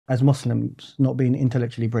as Muslims, not being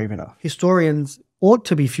intellectually brave enough. Historians ought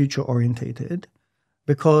to be future orientated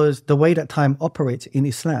because the way that time operates in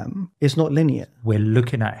Islam is not linear. We're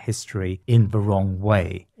looking at history in the wrong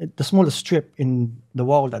way. The smallest strip in the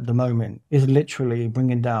world at the moment is literally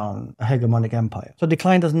bringing down a hegemonic empire. So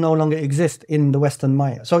decline does no longer exist in the Western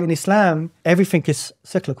Maya. So in Islam, everything is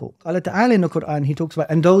cyclical. Allah Ta'ala in the Quran, He talks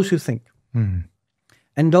about, and those who think,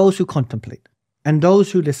 and those who contemplate, and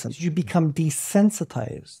those who listen. You become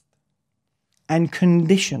desensitized and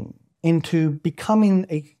conditioned into becoming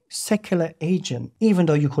a secular agent, even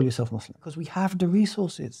though you call yourself Muslim. Because we have the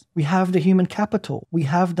resources, we have the human capital, we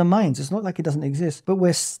have the minds. It's not like it doesn't exist, but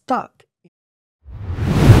we're stuck.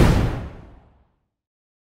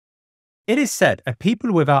 It is said a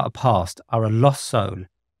people without a past are a lost soul.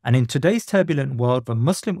 And in today's turbulent world, the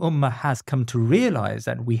Muslim ummah has come to realize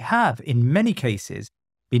that we have, in many cases,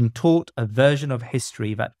 been taught a version of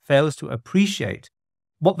history that fails to appreciate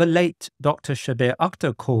what the late Dr. Shabbir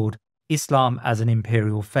Akhtar called Islam as an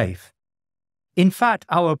imperial faith. In fact,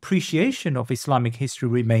 our appreciation of Islamic history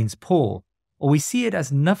remains poor, or we see it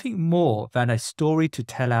as nothing more than a story to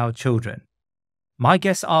tell our children. My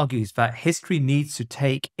guest argues that history needs to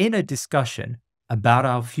take in a discussion about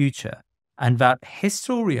our future, and that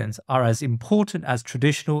historians are as important as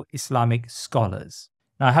traditional Islamic scholars.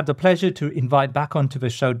 Now, I have the pleasure to invite back onto the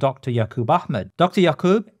show Dr. Yakoob Ahmed. Dr.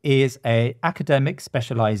 Yakoob is an academic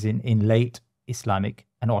specialising in late Islamic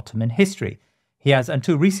and Ottoman history. He has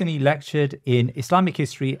until recently lectured in Islamic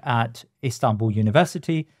history at Istanbul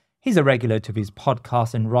University. He's a regular to his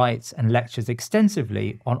podcast and writes and lectures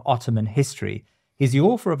extensively on Ottoman history. He's the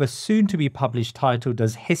author of a soon-to-be published title,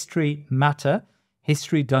 Does History Matter?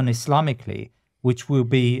 History Done Islamically, which will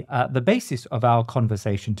be the basis of our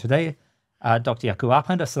conversation today. Dr. Yakoob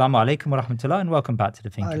Ahmed, Assalamu alaikum wa rahmatullah, and welcome back to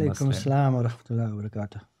the Thinking Muslim. Alaikum assalam wa rahmatullah wa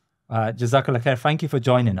barakatuh. Jazakallah khair, thank you for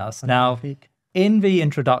joining us. Now, in the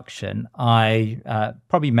introduction, I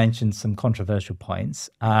probably mentioned some controversial points.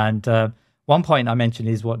 And one point I mentioned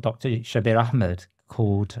is what Dr. Shabbir Akhtar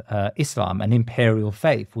called Islam, an imperial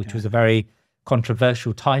faith, which was a very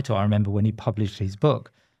controversial title, I remember, when he published his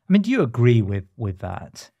book. I mean, do you agree with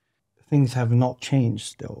that? Things have not changed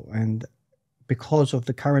still. And because of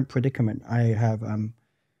the current predicament, I have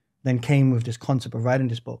then came with this concept of writing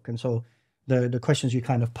this book. And so the questions you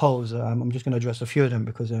kind of pose, I'm just going to address a few of them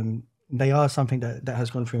because they are something that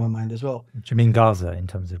has gone through my mind as well. Do you mean Gaza in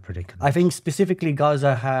terms of predicament? I think specifically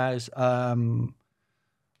Gaza has,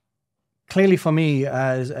 clearly for me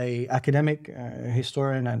as a academic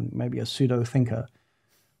historian and maybe a pseudo-thinker,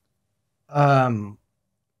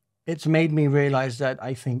 it's made me realize that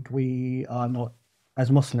I think we are not,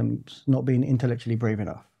 as Muslims, not being intellectually brave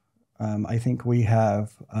enough. I think we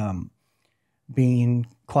have been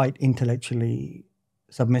quite intellectually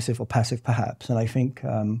submissive or passive perhaps. And I think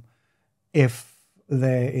if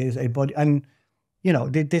there is a body, and you know,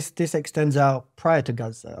 this extends out prior to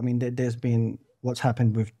Gaza. I mean, there's been what's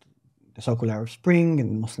happened with the so-called Arab Spring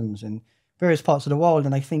and Muslims in various parts of the world.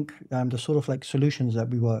 And I think the sort of like solutions that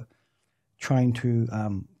we were trying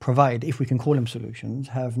to provide, if we can call them solutions,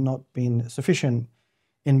 have not been sufficient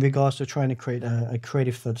in regards to trying to create a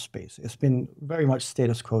creative third space. It's been very much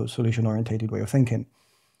status quo, solution-orientated way of thinking.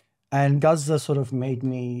 And Gaza sort of made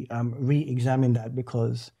me re-examine that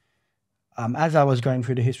because as I was going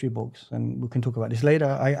through the history books, and we can talk about this later,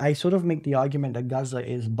 I sort of make the argument that Gaza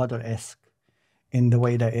is Badr-esque in the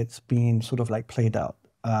way that it's been sort of like played out.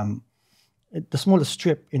 The smallest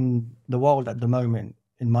strip in the world at the moment,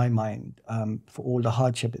 in my mind, for all the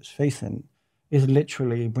hardship it's facing, is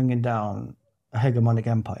literally bringing down a hegemonic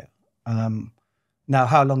empire. Now,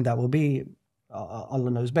 how long that will be, Allah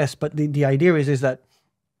knows best. But the idea is that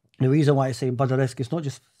the reason why I say Badr-esque is not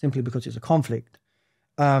just simply because it's a conflict,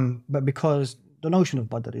 but because the notion of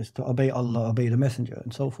Badr is to obey Allah, obey the Messenger,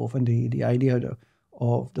 and so forth. And the idea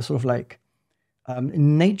of the sort of like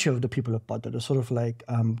nature of the people of Badr, the sort of like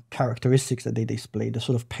characteristics that they display, the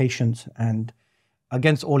sort of patience and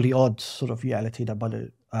against all the odds sort of reality that Badr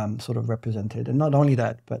sort of represented. And not only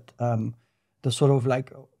that, but the sort of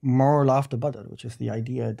like moral after Badr, which is the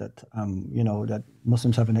idea that, you know, that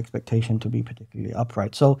Muslims have an expectation to be particularly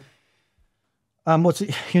upright. So what's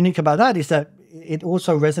unique about that is that it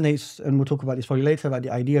also resonates, and we'll talk about this probably later, about the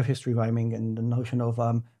idea of history rhyming and the notion of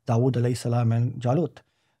Dawood alayhi salam and Jalut.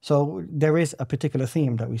 So there is a particular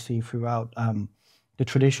theme that we see throughout the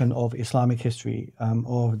tradition of Islamic history,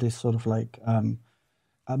 of this sort of like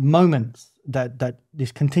moments that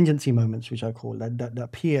these contingency moments, which I call that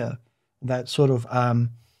appear, that sort of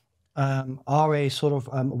are a sort of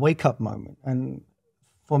wake-up moment. And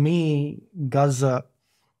for me, Gaza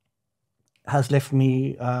has left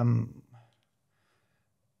me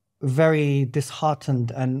very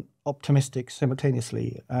disheartened and optimistic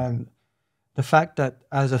simultaneously. And the fact that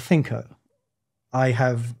as a thinker,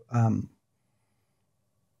 I've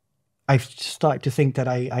started to think that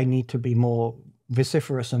I need to be more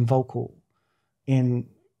vociferous and vocal in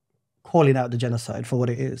calling out the genocide for what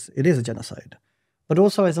it is. It is a genocide. But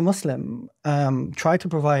also as a Muslim, try to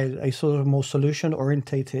provide a sort of more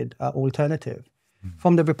solution-orientated alternative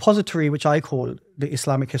from the repository, which I call the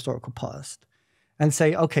Islamic historical past, and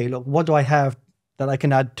say, okay, look, what do I have that I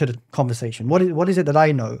can add to the conversation? What is it that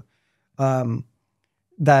I know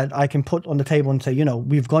that I can put on the table and say,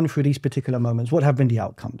 we've gone through these particular moments. What have been the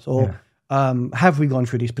outcomes? Or have we gone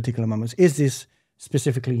through these particular moments? Is this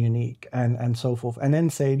specifically unique? And so forth. And then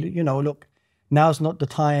say, look, now's not the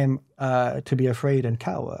time to be afraid and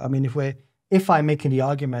cower. I mean, if I'm making the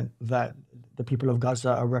argument that the people of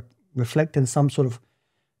Gaza are reflecting some sort of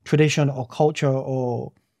tradition or culture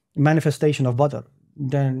or manifestation of Badr,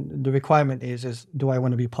 then the requirement is do I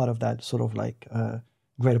want to be part of that sort of like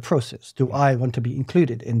greater process? Do I want to be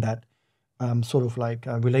included in that sort of like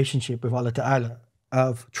relationship with Allah Ta'ala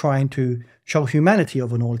of trying to show humanity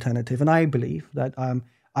of an alternative? And I believe that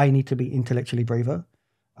I need to be intellectually braver.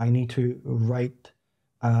 I need to write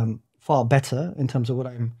far better in terms of what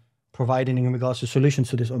I'm providing in regards to solutions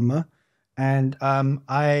to this ummah. And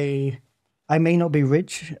I may not be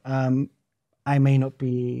rich. I may not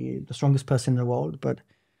be the strongest person in the world, but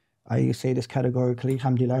I say this categorically,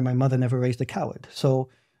 alhamdulillah, my mother never raised a coward. So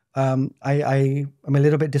I'm a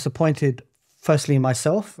little bit disappointed, firstly in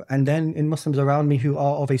myself, and then in Muslims around me who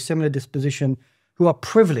are of a similar disposition, who are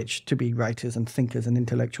privileged to be writers and thinkers and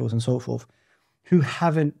intellectuals and so forth, who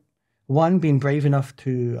haven't, one, been brave enough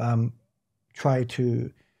to try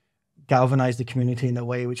to galvanize the community in a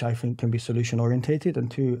way which I think can be solution-orientated,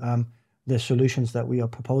 and two, the solutions that we are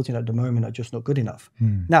proposing at the moment are just not good enough.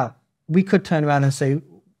 Now, we could turn around and say,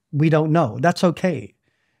 we don't know. That's okay.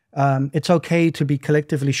 It's okay to be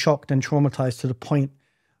collectively shocked and traumatized to the point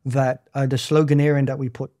that the sloganeering that we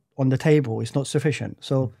put on the table is not sufficient.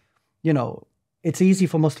 So, it's easy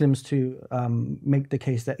for Muslims to make the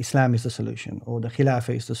case that Islam is the solution, or the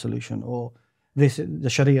Khilafah is the solution, or the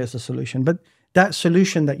Sharia is the solution. But that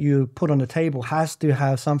solution that you put on the table has to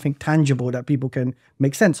have something tangible that people can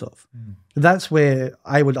make sense of. That's where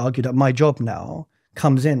I would argue that my job now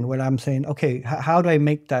comes in, where I'm saying, okay, how do I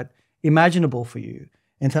make that imaginable for you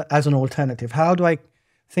as an alternative? How do I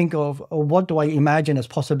think of, or what do I imagine as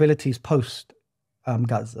possibilities post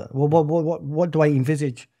Gaza? What do I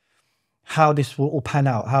envisage how this will all pan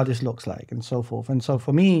out, how this looks like, and so forth. And so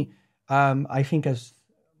for me, I think as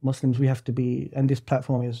Muslims, we have to be, and this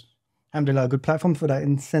platform is, alhamdulillah, a good platform for that,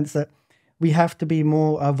 in the sense that we have to be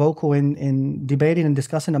more vocal in debating and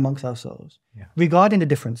discussing amongst ourselves regarding the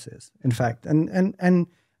differences, in fact, and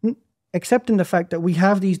accepting the fact that we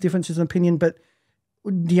have these differences in opinion, but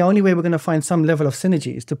the only way we're going to find some level of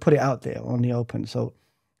synergy is to put it out there on the open. So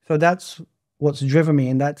that's what's driven me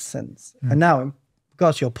in that sense. And now, in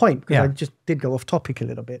regards to your point, because I just did go off topic a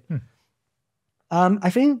little bit, I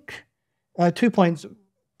think 2 points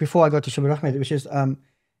before I go to Shabbir Ahmed, which is,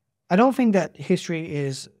 I don't think that history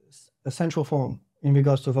is a central form in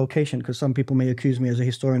regards to vocation, because some people may accuse me as a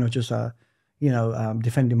historian of just,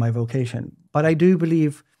 defending my vocation. But I do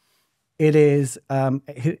believe it is,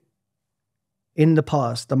 in the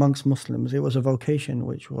past, amongst Muslims, it was a vocation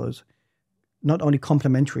which was not only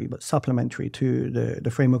complementary, but supplementary to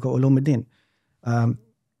the framework of ulum ad-din.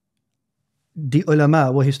 The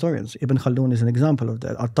ulama were historians. Ibn Khaldun is an example of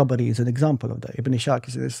that. Al-Tabari is an example of that. Ibn Ishaq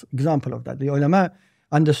is an example of that. The ulama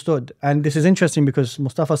understood, and this is interesting because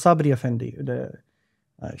Mustafa Sabri Effendi, the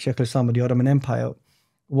Sheikh al-Islam of the Ottoman Empire,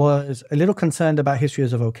 was a little concerned about history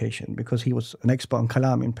as a vocation because he was an expert on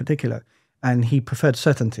kalam in particular, and he preferred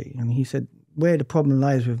certainty. And he said, where the problem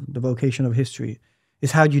lies with the vocation of history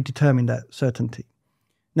is how do you determine that certainty.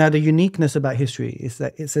 Now, the uniqueness about history is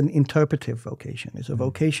that it's an interpretive vocation. It's a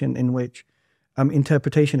vocation in which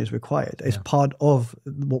interpretation is required as part of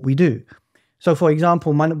what we do. So, for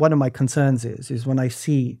example, one of my concerns is when I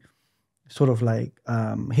see sort of like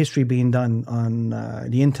history being done on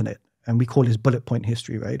the internet, and we call this bullet point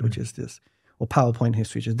history, right? Which is this, or PowerPoint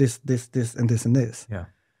history, which is this, and this, and this. Yeah.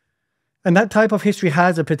 And that type of history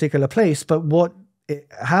has a particular place, but what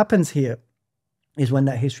happens here is when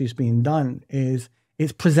that history is being done is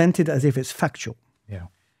it's presented as if it's factual. Yeah.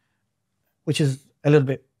 Which is a little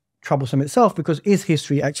bit troublesome itself, because is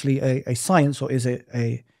history actually a science, or is it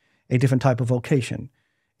a different type of vocation?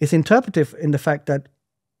 It's interpretive in the fact that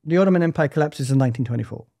the Ottoman Empire collapses in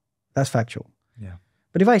 1924. That's factual. Yeah.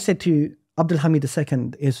 But if I said to you, Abdul Hamid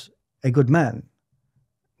II is a good man,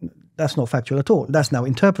 That's not factual at all. That's now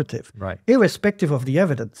interpretive. Right. Irrespective of the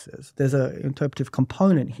evidences, there's an interpretive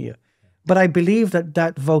component here. But I believe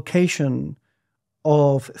that vocation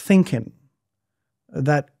of thinking,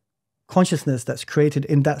 that consciousness that's created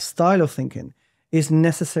in that style of thinking, is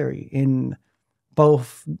necessary in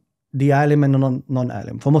both the alim and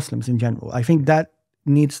non-alim, for Muslims in general. I think that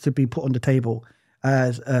needs to be put on the table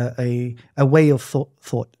as a way of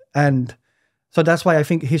thought. And so that's why I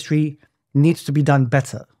think history needs to be done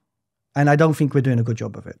better. And I don't think we're doing a good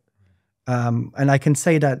job of it. And I can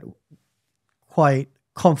say that quite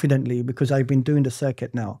confidently because I've been doing the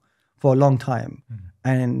circuit now for a long time.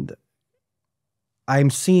 And I'm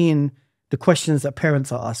seeing the questions that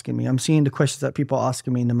parents are asking me. I'm seeing the questions that people are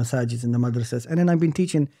asking me in the masajids, in the madrasas. And then I've been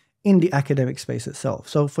teaching in the academic space itself.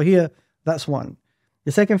 So for here, that's one.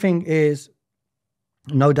 The second thing is,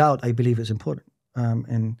 no doubt, I believe it's important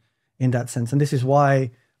in that sense. And this is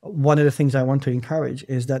why one of the things I want to encourage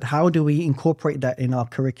is that how do we incorporate that in our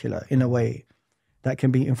curricula in a way that can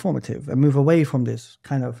be informative and move away from this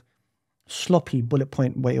kind of sloppy bullet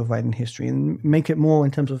point way of writing history and make it more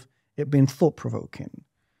in terms of it being thought-provoking.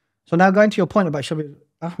 So now going to your point about Shabbir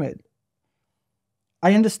Ahmed,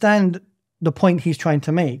 I understand the point he's trying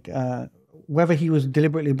to make. Whether he was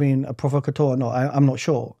deliberately being a provocateur or not, I'm not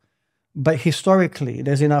sure. But historically,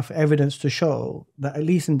 there's enough evidence to show that at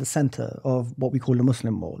least in the center of what we call the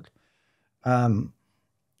Muslim world,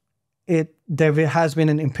 there has been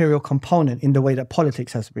an imperial component in the way that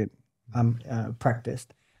politics has been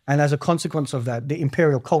practiced. And as a consequence of that, the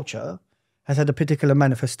imperial culture has had a particular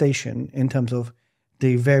manifestation in terms of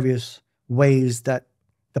the various ways that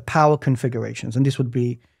the power configurations, and this would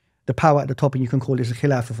be the power at the top, and you can call this a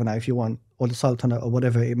khilafah for now if you want, or the sultanate, or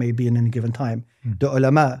whatever it may be in any given time, the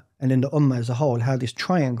ulama, and then the ummah as a whole, how this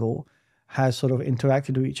triangle has sort of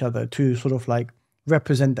interacted with each other to sort of like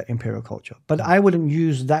represent the imperial culture. But I wouldn't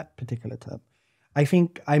use that particular term. I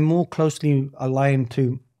think I'm more closely aligned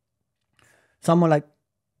to someone like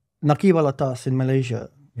Yakoob Ahmed in Malaysia,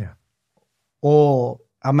 or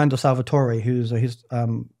Armando Salvatore, who's a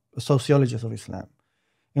sociologist of Islam,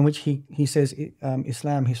 in which he says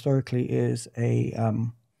Islam historically is a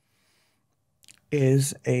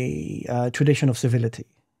tradition of civility,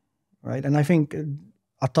 right? And I think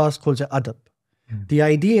Ahtar calls it adab. The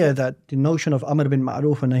idea that the notion of Amr bin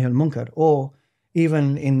Ma'ruf and Nahy al-Munkar, or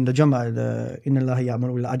even in the Jum'ah, the Inna Allaha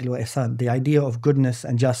ya'muru bil adli wa ihsan, the idea of goodness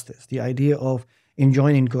and justice, the idea of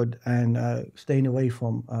enjoining good and staying away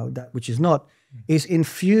from that which is not, is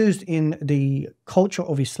infused in the culture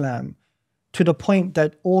of Islam to the point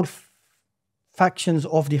that all factions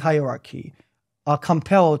of the hierarchy are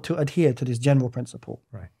compelled to adhere to this general principle.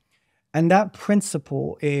 Right. And that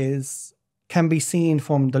principle can be seen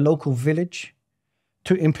from the local village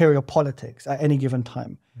to imperial politics at any given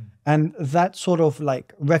time. And that sort of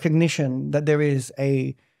like recognition that there is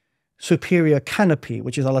a superior canopy,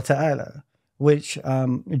 which is Allah Ta'ala, which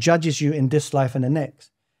judges you in this life and the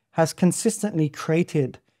next, has consistently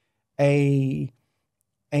created a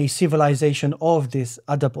civilization of this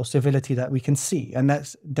adab or civility that we can see. And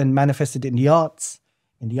that's then manifested in the arts,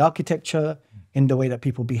 in the architecture, in the way that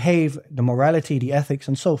people behave, the morality, the ethics,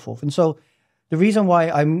 and so forth. And so the reason why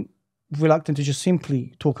I'm reluctant to just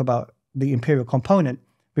simply talk about the imperial component,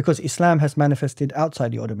 because Islam has manifested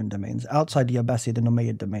outside the Ottoman domains, outside the Abbasid and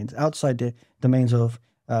Umayyad domains, outside the domains of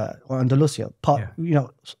Andalusia.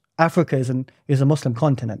 Africa is a Muslim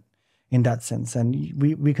continent in that sense. And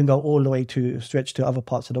we can go all the way to stretch to other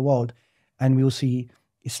parts of the world, and we'll see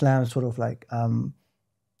Islam sort of like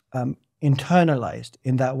internalized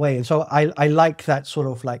in that way. And so I like that sort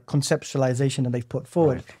of like conceptualization that they've put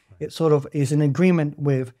forward. Right. It sort of is in agreement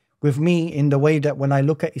with me in the way that when I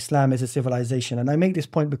look at Islam as a civilization, and I make this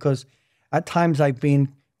point because at times I've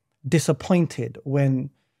been disappointed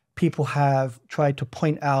when people have tried to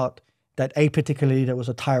point out that a particular leader was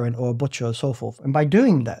a tyrant or a butcher or so forth. And by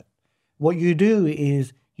doing that, what you do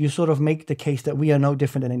is you sort of make the case that we are no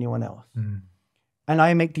different than anyone else. And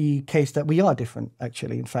I make the case that we are different,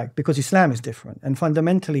 actually, in fact, because Islam is different. And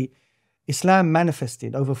fundamentally, Islam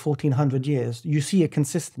manifested over 1400 years. You see a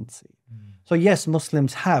consistency. So yes,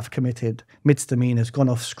 Muslims have committed misdemeanors, gone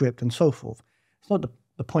off script and so forth. It's not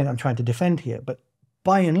the point I'm trying to defend here, but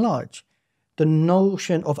by and large, the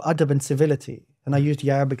notion of adab and civility, and I use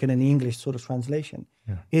the Arabic and the English sort of translation,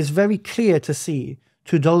 is very clear to see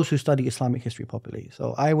to those who study Islamic history properly.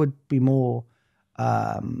 So I would be more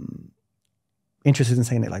interested in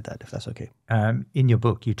saying it like that, if that's okay. In your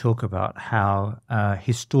book, you talk about how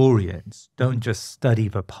historians don't just study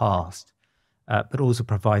the past, but also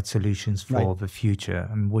provide solutions for the future.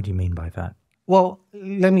 And what do you mean by that? Well,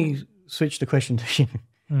 let me switch the question to you.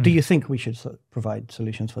 Do you think we should provide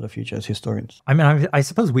solutions for the future as historians? I mean, I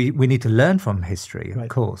suppose we need to learn from history, of Right.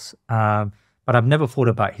 course. But I've never thought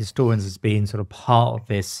about historians as being sort of part of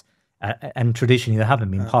this, and traditionally they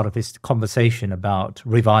haven't been part of this conversation about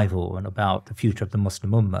revival and about the future of the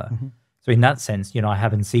Muslim Ummah. So in that sense, I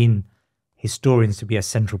haven't seen historians to be a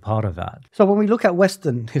central part of that. So when we look at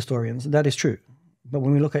Western historians, that is true. But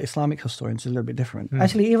when we look at Islamic historians, it's a little bit different.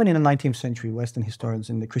 Actually, even in the 19th century, Western historians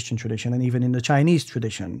in the Christian tradition and even in the Chinese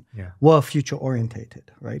tradition were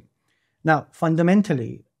future-orientated, right? Now,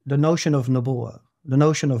 fundamentally, the notion of nubuwwah, the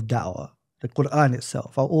notion of da'wah, the Quran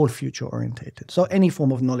itself are all future-orientated. So any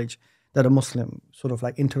form of knowledge that a Muslim sort of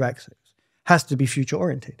like interacts with has to be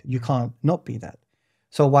future-orientated. You can't not be that.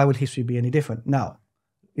 So why would history be any different? Now,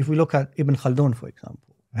 if we look at Ibn Khaldun, for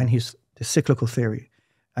example, and his cyclical theory,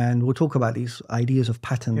 and we'll talk about these ideas of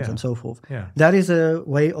patterns and so forth. That is a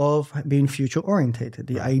way of being future-orientated.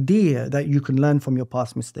 The idea that you can learn from your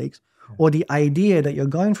past mistakes, or the idea that you're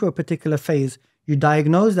going through a particular phase, you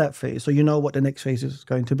diagnose that phase so you know what the next phase is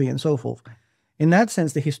going to be and so forth. In that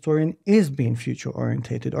sense, the historian is being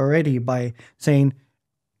future-orientated already by saying,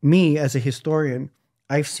 me as a historian,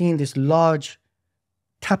 I've seen this large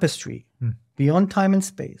tapestry beyond time and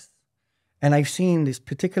space, and I've seen this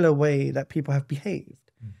particular way that people have behaved.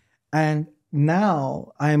 And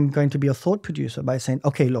now I'm going to be a thought producer by saying,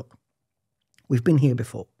 okay, look, we've been here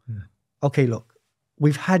before. Okay, look,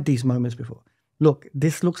 we've had these moments before. Look,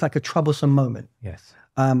 this looks like a troublesome moment. Yes.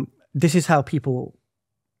 This is how people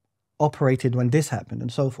operated when this happened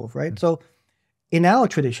and so forth, right? So in our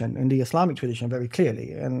tradition, in the Islamic tradition, very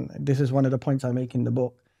clearly, and this is one of the points I make in the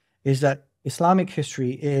book, is that Islamic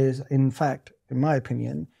history is, in fact, in my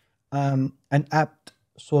opinion, an apt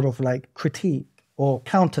sort of like critique or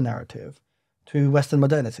counter-narrative to Western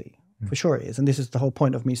modernity. For sure it is. And this is the whole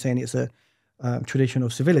point of me saying it's a tradition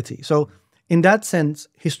of civility. So in that sense,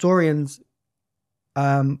 historians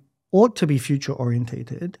ought to be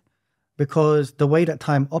future-orientated because the way that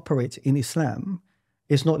time operates in Islam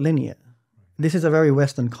is not linear. This is a very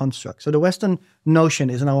Western construct. So the Western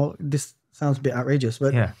notion is, now this sounds a bit outrageous,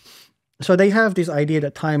 but so they have this idea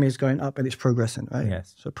that time is going up and it's progressing, right?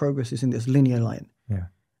 Yes. So progress is in this linear line. Yeah.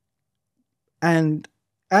 And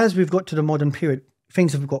as we've got to the modern period,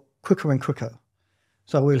 things have got quicker and quicker.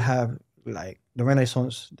 So we'll have like the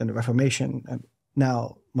Renaissance, then the Reformation, and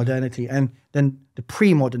now modernity, and then the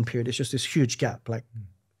pre-modern period is just this huge gap. Like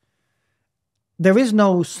there is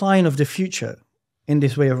no sign of the future in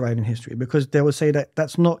this way of writing history because they will say that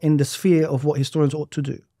that's not in the sphere of what historians ought to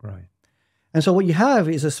do. Right. And so what you have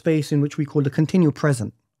is a space in which we call the continual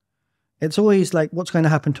present. It's always like, what's going to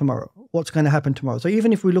happen tomorrow? What's going to happen tomorrow? So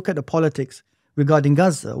even if we look at the politics regarding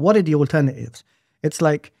Gaza, what are the alternatives? It's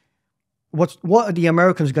like, what are the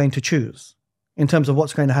Americans going to choose in terms of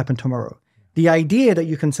what's going to happen tomorrow? The idea that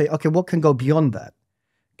you can say, okay, what can go beyond that?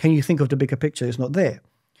 Can you think of the bigger picture? Is not there.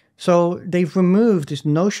 So they've removed this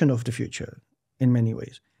notion of the future in many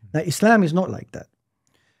ways. Now, Islam is not like that.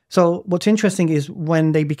 So what's interesting is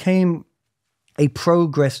when they became a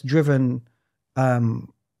progress-driven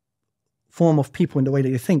form of people in the way that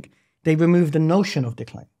you think, they removed the notion of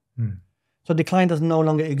decline. So decline does no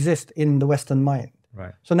longer exist in the Western mind.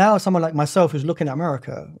 Right. So now someone like myself who's looking at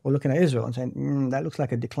America or looking at Israel and saying, that looks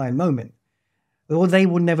like a decline moment. Well, they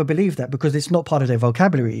would never believe that because it's not part of their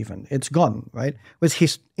vocabulary even. It's gone, right?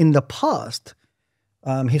 Whereas in the past,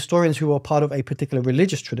 historians who were part of a particular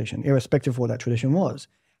religious tradition, irrespective of what that tradition was,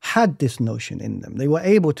 had this notion in them. They were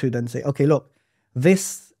able to then say, okay, look,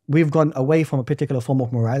 we've gone away from a particular form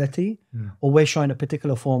of morality, or we're showing a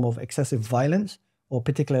particular form of excessive violence or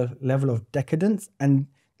particular level of decadence, and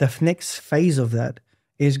the next phase of that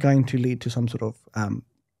is going to lead to some sort of,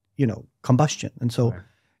 combustion. And so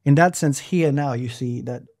in that sense, here now you see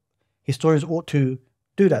that historians ought to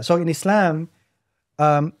do that. So in Islam,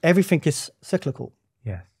 everything is cyclical.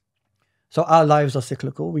 Yes. So our lives are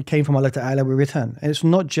cyclical. We came from Allah Ta'ala, we return. And it's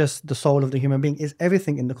not just the soul of the human being, it's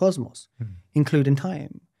everything in the cosmos, including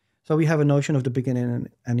time. So we have a notion of the beginning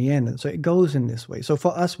and the end. And so it goes in this way. So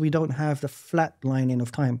for us, we don't have the flat lining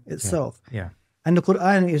of time itself. Yeah. And the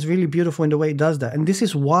Quran is really beautiful in the way it does that. And this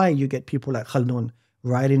is why you get people like Khaldun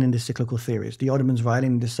writing in the cyclical theories, the Ottomans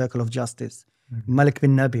writing in the circle of justice, Malik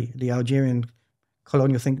bin Nabi, the Algerian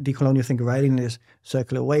decolonial thinker, writing in this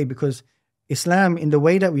circular way, because Islam, in the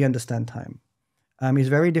way that we understand time, is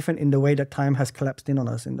very different in the way that time has collapsed in on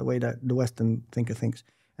us, in the way that the Western thinker thinks.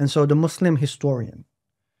 And so the Muslim historian,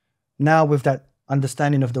 now with that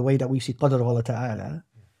understanding of the way that we see Qadr Allah Ta'ala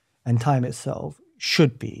and time itself,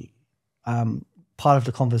 should be part of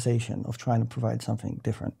the conversation of trying to provide something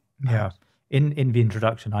different. Yeah. In the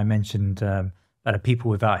introduction, I mentioned that a people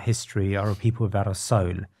without history are a people without a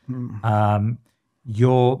soul.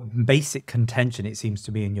 Your basic contention, it seems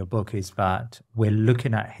to be in your book, is that we're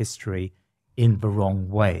looking at history in the wrong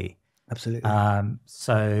way. Absolutely.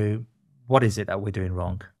 So what is it that we're doing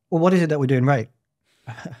wrong? Well, what is it that we're doing right?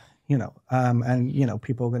 And,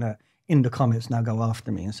 people are going to, in the comments now, go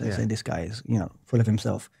after me and say this guy is, full of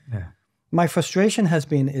himself. Yeah. My frustration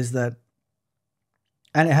is that,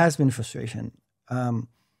 and it has been frustration,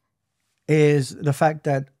 is the fact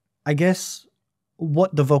that I guess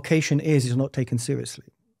what the vocation is not taken seriously.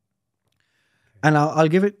 And I'll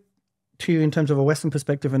give it to you in terms of a Western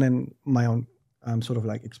perspective and then my own sort of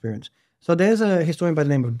like experience. So there's a historian by the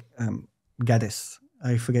name of Gaddis.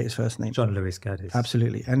 I forget his first name. John Lewis Gaddis.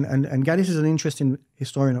 Absolutely. And Gaddis is an interesting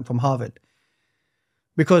historian from Harvard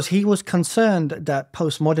because he was concerned that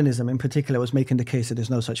postmodernism in particular was making the case that there's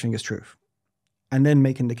no such thing as truth, and then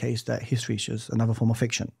making the case that history is just another form of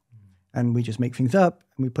fiction. And we just make things up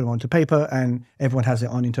and we put them onto paper and everyone has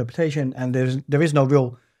their own interpretation, and there is no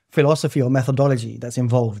real philosophy or methodology that's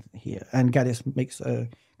involved here. And Gaddis makes a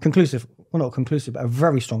conclusive, well, not conclusive, but a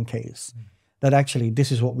very strong case that actually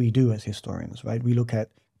this is what we do as historians, right? We look at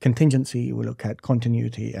contingency, we look at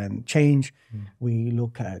continuity and change, we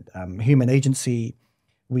look at human agency,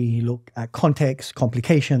 we look at context,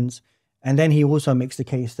 complications, and then he also makes the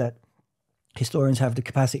case that historians have the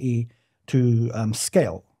capacity to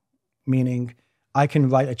scale, meaning I can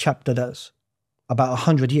write a chapter that's about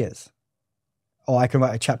 100 years, or I can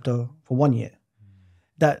write a chapter for 1 year.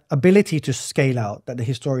 That ability to scale out that the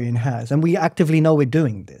historian has, and we actively know we're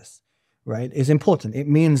doing this, right, is important. It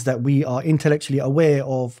means that we are intellectually aware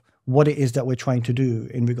of what it is that we're trying to do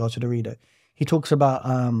in regards to the reader. He talks about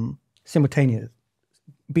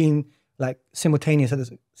being like simultaneous at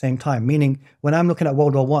the same time, meaning when I'm looking at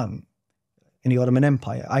World War I in the Ottoman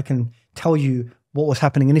Empire, I can tell you what was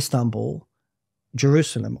happening in Istanbul,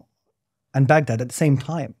 Jerusalem, and Baghdad at the same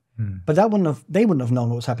time. But they wouldn't have known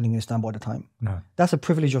what was happening in Istanbul at the time. No. That's a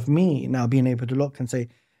privilege of me now being able to look and say,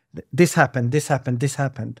 this happened, this happened, this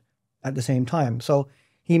happened at the same time. So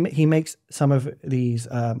he makes some of these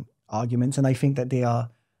arguments, and I think that they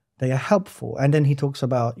are helpful. And then he talks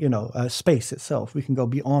about space itself. We can go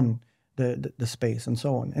beyond the space and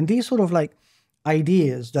so on. And these sort of like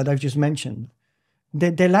ideas that I've just mentioned,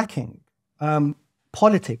 they're lacking.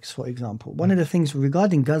 Politics, for example. One of the things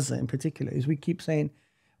regarding Gaza in particular is we keep saying,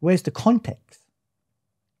 where's the context?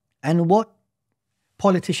 And what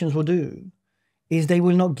politicians will do is they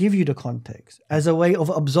will not give you the context as a way of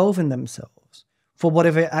absolving themselves for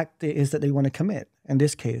whatever act it is that they want to commit. In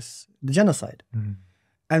this case, the genocide.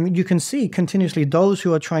 And you can see continuously those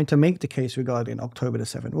who are trying to make the case regarding October the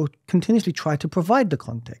 7th will continuously try to provide the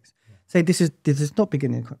context. Say this is not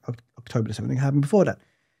beginning October the 7th, it happened before that.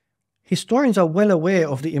 Historians are well aware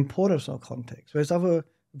of the importance of context, whereas other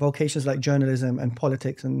vocations like journalism and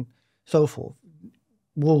politics and so forth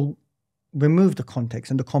will remove the context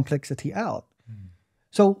and the complexity out.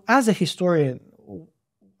 So as a historian,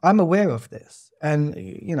 I'm aware of this. And,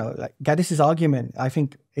 like Gaddis's argument, I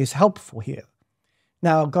think, is helpful here.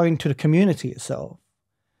 Now, going to the community itself,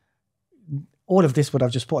 all of this, what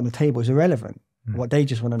I've just put on the table, is irrelevant. What they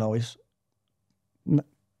just want to know is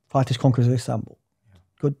fighters conquers Istanbul.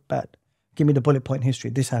 Good, bad. Give me the bullet point history.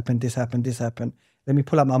 This happened, this happened, this happened. Let me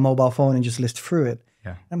pull up my mobile phone and just list through it.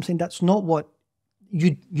 I'm saying that's not what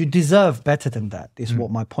you deserve. Better than that is what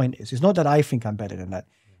my point is. It's not that I think I'm better than that.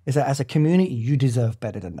 It's that as a community, you deserve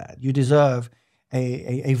better than that. You deserve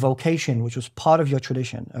a vocation which was part of your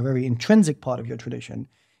tradition, a very intrinsic part of your tradition,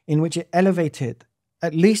 in which it elevated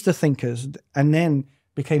at least the thinkers and then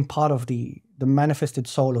became part of the manifested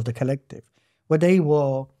soul of the collective, where they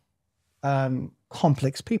were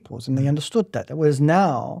complex peoples and they understood that. Whereas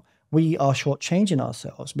now we are shortchanging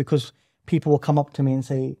ourselves because people will come up to me and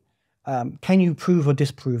say, can you prove or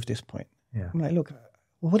disprove this point? I'm like, look,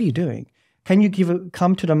 what are you doing? Can you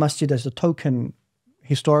come to the masjid as a token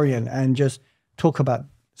historian and just talk about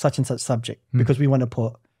such and such subject because we want to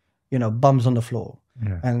put, bums on the floor?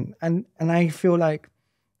 And I feel like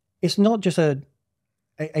it's not just a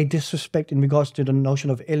disrespect in regards to the notion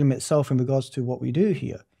of ilm itself in regards to what we do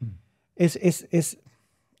here. It's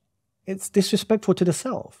disrespectful to the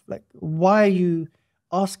self. Like, why are you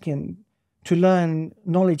asking to learn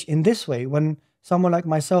knowledge in this way when someone like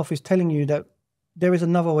myself is telling you that there is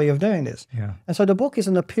another way of doing this? And so the book is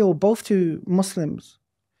an appeal both to Muslims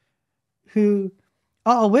who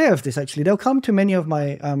are aware of this. Actually, they'll come to many of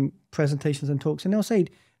my presentations and talks and they'll say,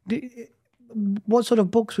 what sort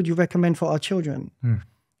of books would you recommend for our children?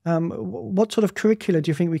 What sort of curricula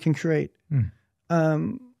do you think we can create?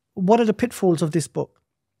 What are the pitfalls of this book?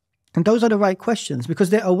 And those are the right questions because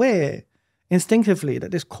they're aware instinctively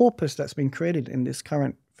that this corpus that's been created in this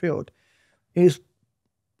current field is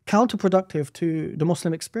counterproductive to the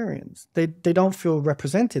Muslim experience. They don't feel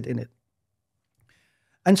represented in it.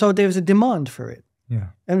 And so there's a demand for it. Yeah.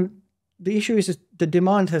 And the issue is the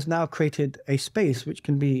demand has now created a space which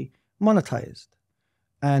can be monetized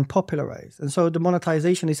and popularized. And so the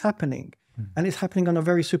monetization is happening, and it's happening on a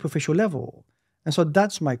very superficial level. And so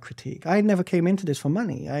that's my critique. I never came into this for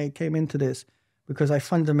money. I came into this because I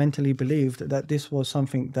fundamentally believed that this was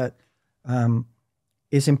something that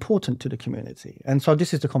is important to the community. And so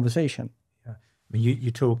this is the conversation. Yeah. I mean,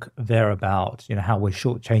 you talk there about, how we're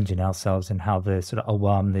shortchanging ourselves and how the sort of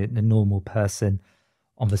awam, the normal person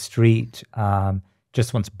on the street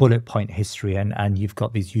just wants bullet point history, and you've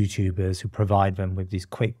got these YouTubers who provide them with these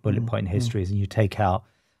quick bullet point histories, and you take out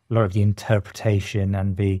a lot of the interpretation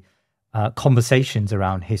and the conversations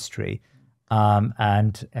around history,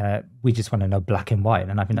 and we just want to know black and white,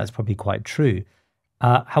 and I think that's probably quite true.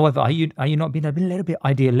 However, are you not being a little bit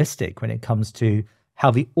idealistic when it comes to how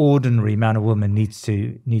the ordinary man or woman needs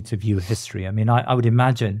to view history? I mean, I would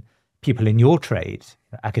imagine people in your trade,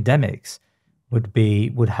 academics,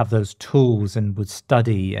 would have those tools and would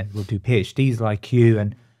study and would do PhDs like you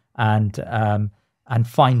and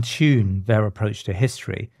fine tune their approach to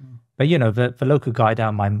history. But the local guy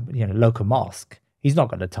down my local mosque, he's not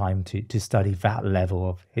got the time to study that level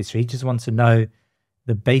of history. He just wants to know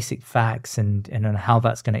the basic facts and how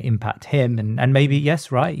that's going to impact him and maybe,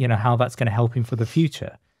 yes, right, how that's going to help him for the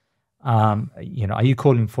future. Are you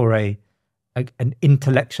calling for an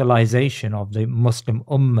intellectualization of the Muslim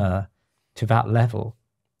ummah to that level?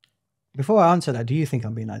 Before I answer that, do you think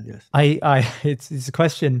I'm being idealist? It's a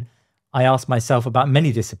question I ask myself about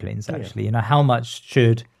many disciplines, actually. How much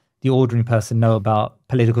should the ordinary person know about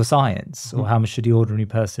political science, or how much should the ordinary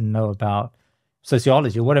person know about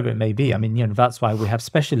sociology, or whatever it may be? I mean, that's why we have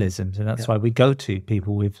specialisms, and that's why we go to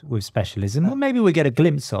people with specialism. Or maybe we get a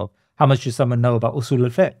glimpse of how much does someone know about usul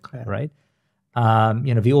al-fiqh, right?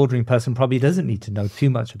 The ordinary person probably doesn't need to know too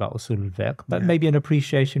much about usul al-fiqh, but maybe an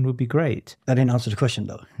appreciation would be great. That didn't answer the question,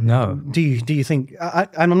 though. No. Do you think?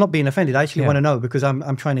 I'm not being offended. I actually want to know, because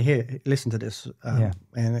I'm trying to listen to this.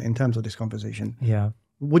 In terms of this conversation. Yeah.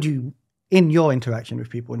 Would you, in your interaction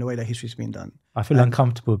with people, in the way that history's been done? I feel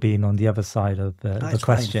uncomfortable being on the other side of the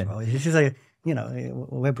question. This is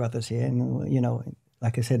we're brothers here, and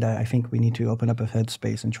like I said, I think we need to open up a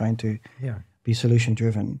headspace and trying to be solution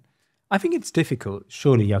driven. I think it's difficult,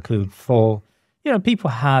 surely, Yakoob, for,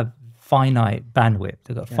 people have finite bandwidth,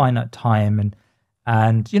 they've got finite time,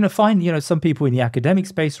 and some people in the academic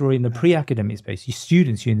space or in the pre-academic space,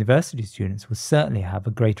 university students will certainly have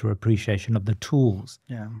a greater appreciation of the tools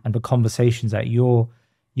and the conversations that you're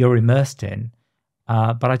immersed in.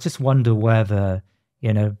 But I just wonder whether,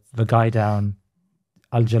 the guy down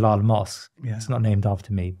Al-Jalal Mosque, it's not named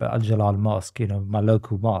after me, but Al-Jalal Mosque, my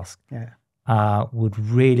local mosque, would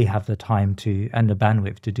really have the time and the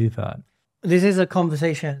bandwidth to do that. This is a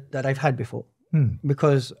conversation that I've had before,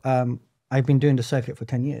 because I've been doing the circuit for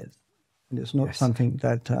 10 years. And it's not something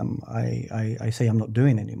that I say I'm not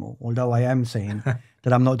doing anymore, although I am saying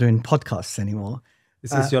that I'm not doing podcasts anymore.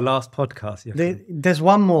 This is your last podcast. There's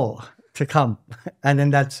one more to come, and then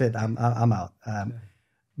that's it. I'm out.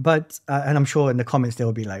 But and I'm sure in the comments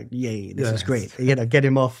they'll be like, "Yay, this is great! Get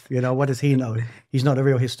him off. What does he know? He's not a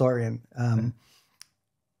real historian."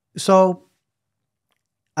 So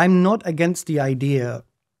I'm not against the idea,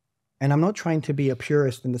 and I'm not trying to be a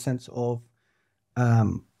purist in the sense of,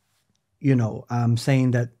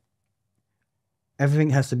 saying that everything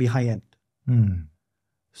has to be high end.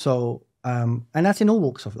 So, and that's in all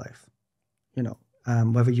walks of life.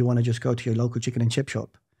 Whether you want to just go to your local chicken and chip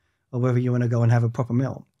shop, or whether you want to go and have a proper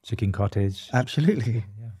meal. Chicken cottage. Absolutely.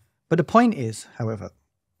 Yeah. But the point is, however,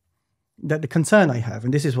 that the concern I have,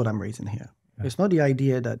 and this is what I'm raising here, it's not the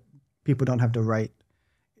idea that people don't have the right.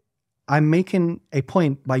 I'm making a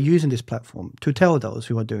point by using this platform to tell those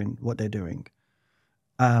who are doing what they're doing,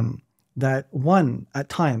 that one, at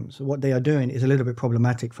times, what they are doing is a little bit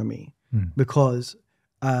problematic for me, because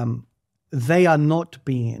they are not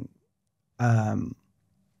being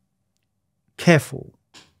careful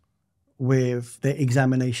with the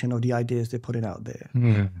examination of the ideas they're putting out there.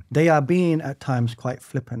 They are being at times quite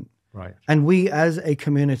flippant. Right. And we as a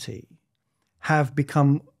community have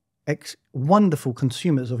become wonderful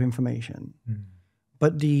consumers of information.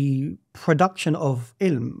 But the production of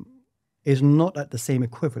ilm is not at the same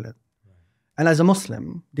equivalent. And as a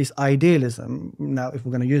Muslim, this idealism, now if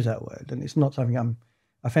we're going to use that word, and it's not something I'm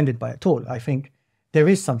offended by at all, I think there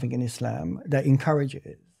is something in Islam that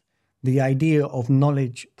encourages the idea of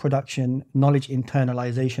knowledge production, knowledge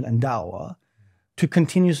internalization and da'wah to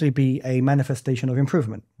continuously be a manifestation of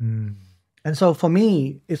improvement. Mm. And so for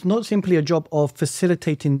me, it's not simply a job of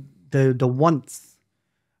facilitating the wants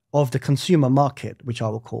of the consumer market, which I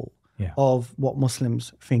will call, of what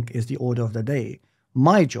Muslims think is the order of the day.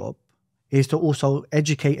 My job is to also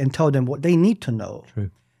educate and tell them what they need to know. True.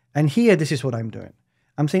 And here, this is what I'm doing.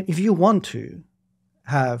 I'm saying, if you want to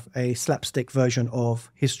have a slapstick version of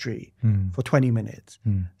history for 20 minutes,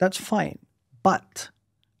 that's fine. But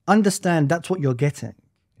understand that's what you're getting.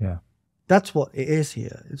 Yeah. That's what it is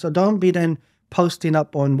here. So don't be then posting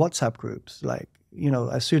up on WhatsApp groups like,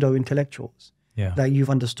 as pseudo-intellectuals that you've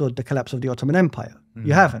understood the collapse of the Ottoman Empire.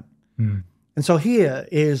 You haven't. And so here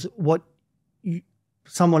is what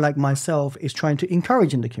someone like myself is trying to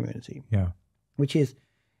encourage in the community, which is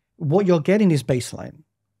what you're getting is baseline.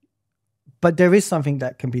 But there is something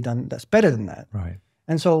that can be done that's better than that. Right.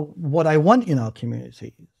 And so what I want in our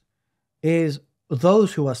community is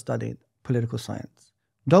those who are studying political science,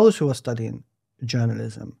 those who are studying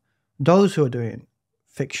journalism, those who are doing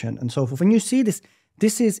fiction and so forth. When you see this,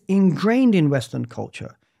 this is ingrained in Western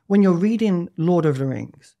culture. When you're reading Lord of the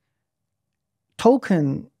Rings,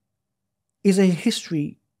 Tolkien is a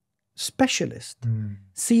history specialist.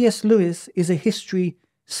 C.S. Lewis is a history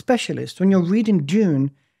specialist. When you're reading Dune,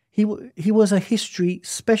 he was a history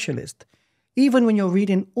specialist. Even when you're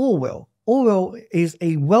reading Orwell is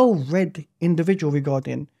a well-read individual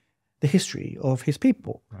regarding the history of his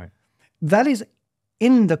people. Right. That is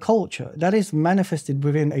in the culture. That is manifested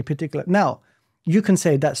within a particular... Now, you can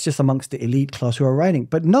say that's just amongst the elite class who are writing,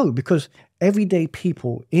 but no, because everyday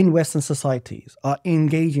people in Western societies are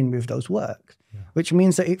engaging with those works, which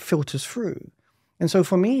means that it filters through. And so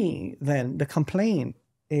for me, then, the complaint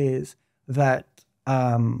is that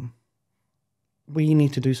we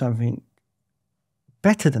need to do something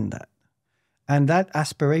better than that. And that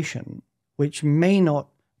aspiration, which may not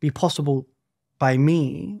be possible by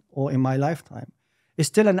me or in my lifetime, is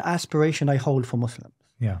still an aspiration I hold for Muslims.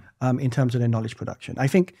 In terms of their knowledge production. I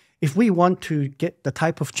think if we want to get the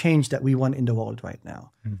type of change that we want in the world right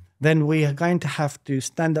now, then we are going to have to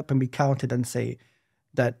stand up and be counted and say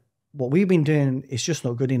that what we've been doing is just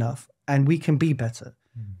not good enough and we can be better.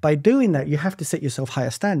 By doing that, you have to set yourself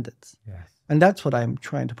higher standards. And that's what I'm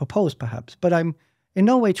trying to propose, perhaps. But I'm in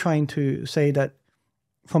no way trying to say that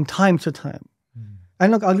from time to time.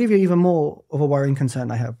 And look, I'll give you even more of a worrying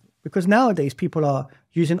concern I have, because nowadays people are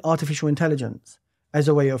using artificial intelligence as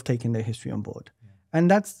a way of taking their history on board. And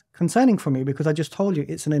that's concerning for me because I just told you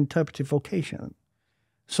it's an interpretive vocation.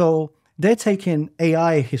 So they're taking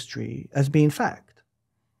AI history as being fact,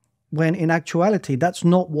 when in actuality, that's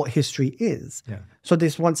not what history is. So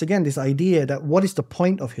this, once again, this idea that what is the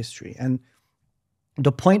point of history? And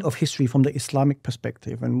the point of history from the Islamic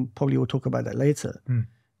perspective, and probably we'll talk about that later,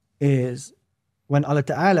 is when Allah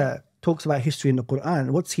Ta'ala talks about history in the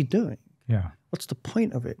Quran, what's he doing? What's the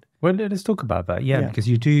point of it? Well, let's talk about that. Because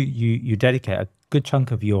you dedicate a good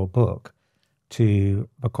chunk of your book to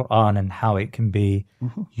the Quran and how it can be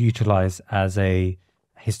utilized as a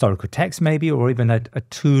historical text, maybe, or even a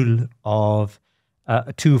tool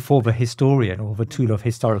for the historian, or the tool of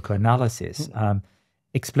historical analysis.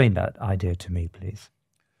 Explain that idea to me, please.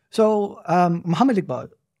 So Muhammad Iqbal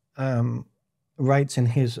writes in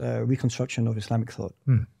his reconstruction of Islamic thought.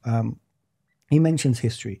 He mentions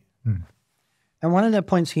history. And one of the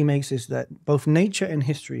points he makes is that both nature and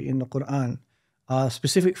history in the Quran are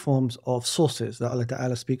specific forms of sources that Allah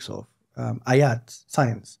Ta'ala speaks of, ayat,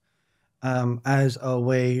 science, as a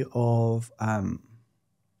way of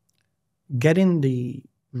getting the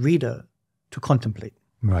reader to contemplate.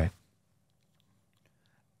 Right.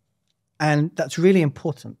 And that's really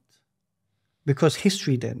important, because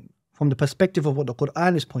history then, from the perspective of what the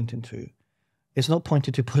Quran is pointing to, is not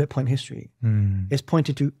pointed to bullet point history. It's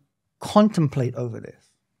pointed to contemplate over this.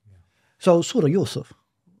 So Surah Yusuf,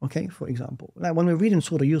 okay, for example, like when we're reading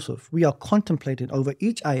Surah Yusuf, we are contemplating over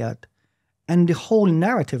each ayat and the whole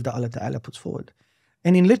narrative that Allah Ta'ala puts forward.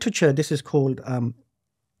 And in literature, this is called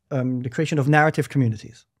the creation of narrative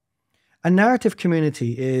communities. A narrative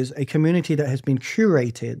community is a community that has been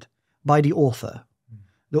curated by the author.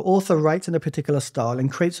 The author writes in a particular style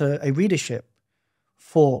and creates a readership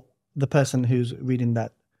for the person who's reading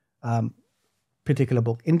that particular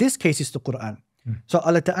book. In this case, it's the Quran. So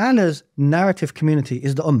Allah Ta'ala's narrative community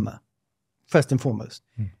is the ummah, first and foremost.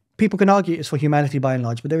 People can argue it's for humanity by and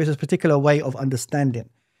large, but there is a particular way of understanding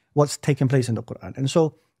what's taking place in the Quran. And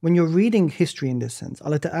so when you're reading history in this sense,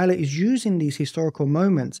 Allah Ta'ala is using these historical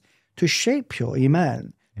moments to shape your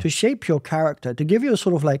iman, to shape your character, to give you a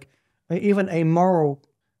sort of like even a moral,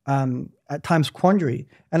 at times quandary,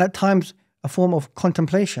 and at times a form of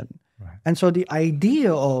contemplation. And so the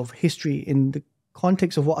idea of history in the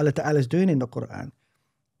context of what Allah Ta'ala is doing in the Quran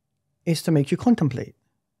is to make you contemplate.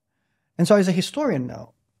 And so as a historian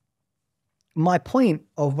now, my point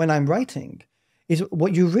of when I'm writing is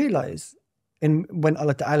what you realize when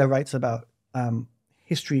Allah Ta'ala writes about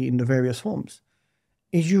history in the various forms,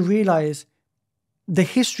 is you realize the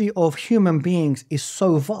history of human beings is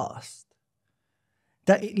so vast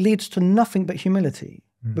that it leads to nothing but humility,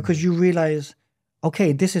 because you realize,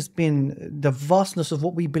 okay, this has been the vastness of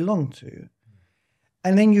what we belong to.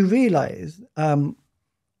 And then you realize,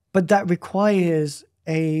 but that requires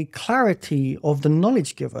a clarity of the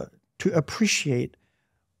knowledge giver to appreciate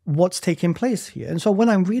what's taking place here. And so when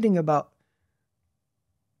I'm reading about,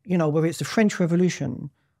 whether it's the French Revolution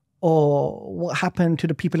or what happened to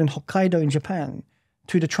the people in Hokkaido in Japan,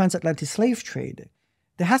 to the transatlantic slave trade,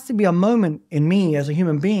 there has to be a moment in me as a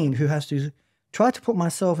human being who has to try to put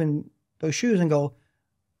myself in those shoes and go,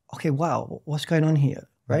 okay, wow, what's going on here,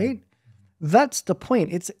 right? That's the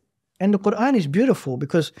point. And the Quran is beautiful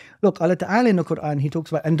because, look, Allah Ta'ala in the Quran, He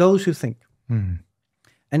talks about, and those who think,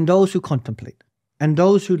 and those who contemplate, and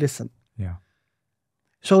those who listen. Yeah.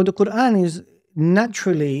 So the Quran is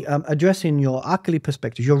naturally addressing your aqli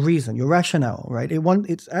perspective, your reason, your rationale, right?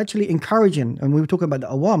 It's actually encouraging, and we were talking about the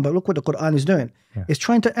awam, but look what the Quran is doing. Yeah. It's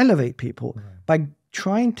trying to elevate people by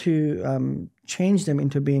trying to change them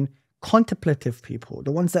into being contemplative people,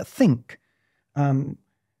 the ones that think. And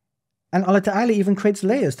Allah Ta'ala even creates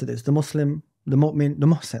layers to this, the Muslim, the mu'min, the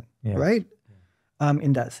muhsin, right?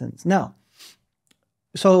 In that sense. Now,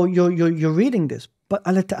 so you're reading this, but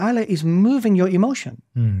Allah Ta'ala is moving your emotion.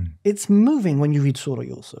 It's moving when you read Surah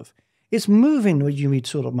Yusuf. It's moving when you read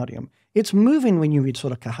Surah Maryam. It's moving when you read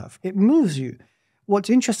Surah Kahf. It moves you. What's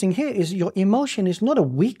interesting here is your emotion is not a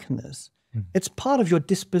weakness. It's part of your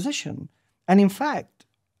disposition. And in fact,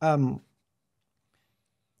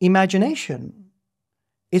 imagination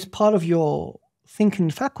is part of your thinking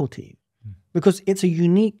faculty, because it's a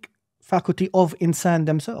unique faculty of insan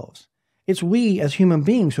themselves. It's we as human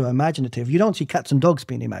beings who are imaginative. You don't see cats and dogs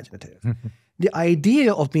being imaginative. The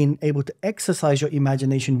idea of being able to exercise your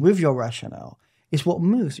imagination with your rationale is what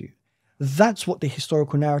moves you. That's what the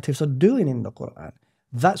historical narratives are doing in the Quran.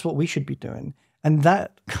 That's what we should be doing. And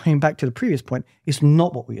that, going back to the previous point, is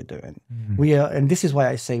not what we are doing. We are, and this is why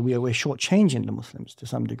I say we're shortchanging the Muslims to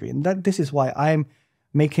some degree. And this is why I'm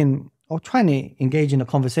trying to engage in a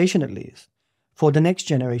conversation at least, for the next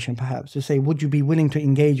generation perhaps, to say, would you be willing to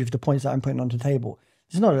engage with the points that I'm putting on the table?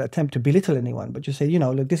 This is not an attempt to belittle anyone, but just say,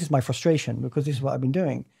 look, this is my frustration because this is what I've been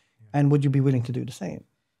doing. And would you be willing to do the same?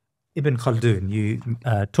 Ibn Khaldun, you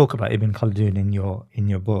talk about Ibn Khaldun in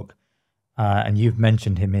your book, and you've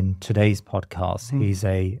mentioned him in today's podcast. He's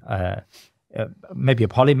maybe a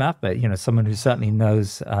polymath, but someone who certainly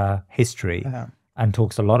knows history and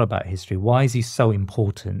talks a lot about history. Why is he so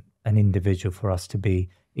important an individual for us to be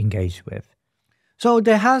engaged with? So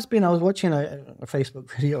there has been, I was watching a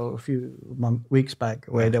Facebook video a few weeks back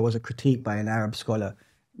where there was a critique by an Arab scholar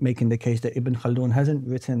making the case that Ibn Khaldun hasn't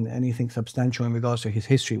written anything substantial in regards to his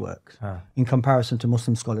history works in comparison to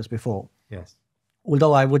Muslim scholars before. Yes.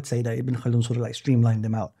 Although I would say that Ibn Khaldun sort of like streamlined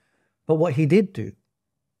them out. But what he did do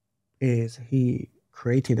is he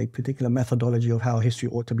created a particular methodology of how history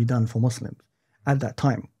ought to be done for Muslims at that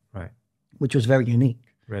time, right? Which was very unique.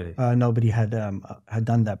 Really? Nobody had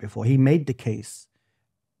done that before. He made the case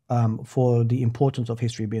for the importance of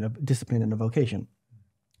history being a discipline and a vocation.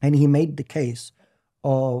 And he made the case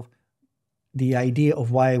of the idea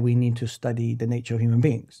of why we need to study the nature of human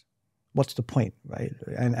beings. What's the point, right?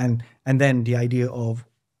 And then the idea of,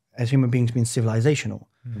 as human beings, being civilizational.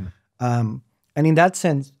 And in that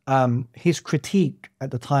sense, his critique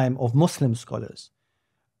at the time of Muslim scholars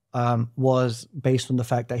was based on the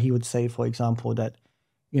fact that he would say, for example, that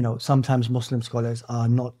sometimes Muslim scholars are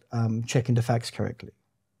not checking the facts correctly.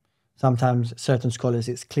 Sometimes certain scholars,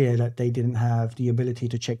 it's clear that they didn't have the ability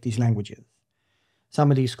to check these languages. Some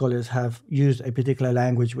of these scholars have used a particular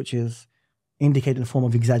language which is indicated in a form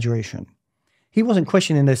of exaggeration. He wasn't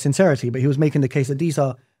questioning their sincerity, but he was making the case that these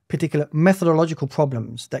are particular methodological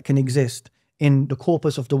problems that can exist in the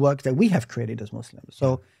corpus of the work that we have created as Muslims.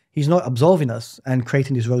 So he's not absolving us and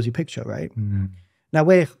creating this rosy picture, right? Now,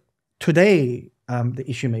 where today the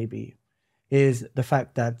issue may be is the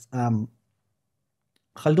fact that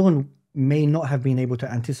Khaldun may not have been able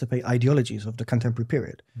to anticipate ideologies of the contemporary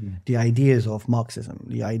period, the ideas of Marxism,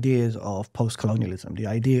 the ideas of post-colonialism, the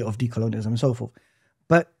idea of decolonialism and so forth.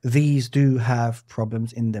 But these do have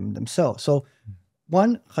problems in them themselves. So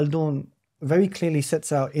one, Khaldun very clearly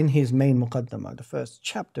sets out in his main muqaddamah, the first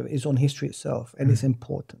chapter is on history itself and its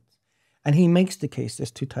importance. And he makes the case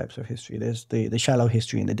there's two types of history. There's the shallow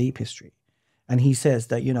history and the deep history. And he says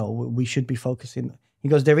that, we should be focusing. He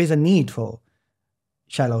goes, there is a need for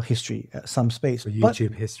shallow history at some space. For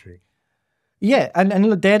YouTube history. Yeah, and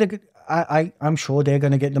look, I'm sure they're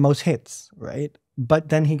going to get the most hits, right? But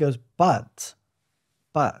then he goes, but,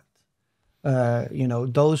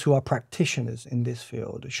 those who are practitioners in this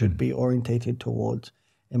field should be orientated towards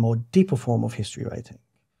a more deeper form of history writing.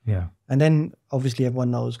 Yeah. And then obviously everyone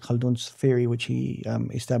knows Khaldun's theory, which he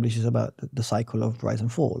establishes about the cycle of rise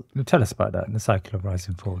and fall. Tell us about that, the cycle of rise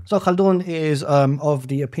and fall. So Khaldun is of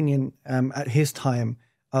the opinion at his time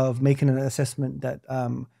of making an assessment that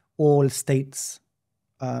all states,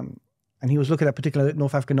 and he was looking at particular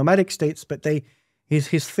North African nomadic states, but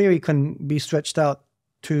his theory can be stretched out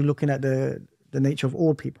to looking at the nature of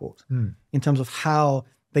all peoples in terms of how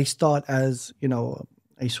they start as,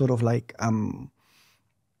 a sort of like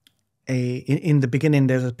in the beginning,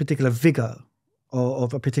 there's a particular vigor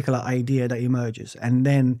of a particular idea that emerges, and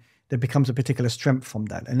then there becomes a particular strength from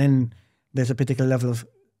that, and then there's a particular level of,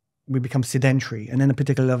 we become sedentary, and then a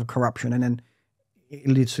particular level of corruption, and then it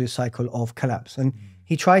leads to a cycle of collapse. And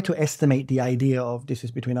he tried to estimate the idea of this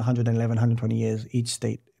is between 111, 120 years each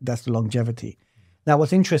state. That's the longevity. Now,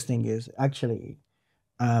 what's interesting is actually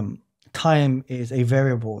time is a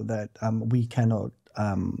variable that we cannot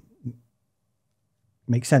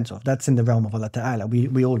make sense of. That's in the realm of Allah Ta'ala.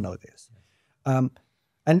 We all know this.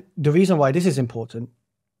 And the reason why this is important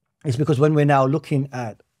is because when we're now looking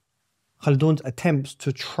at Khaldun's attempts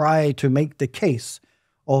to try to make the case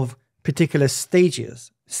of particular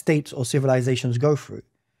stages, states or civilizations go through,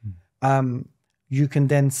 you can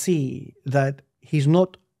then see that he's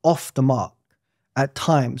not off the mark at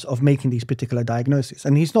times of making these particular diagnoses.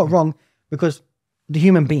 And he's not wrong, because the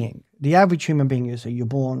human being, the average human being, is you're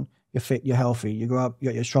born, you're fit, you're healthy, you grow up, you're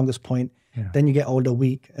at your strongest point, then you get older,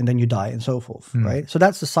 weak, and then you die, and so forth, right? So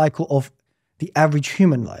that's the cycle of the average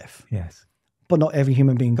human life. Yes. But not every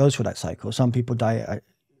human being goes through that cycle. Some people die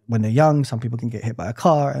when they're young, some people can get hit by a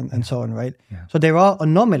car, and so on, right? Yeah. So there are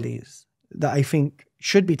anomalies that I think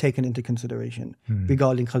should be taken into consideration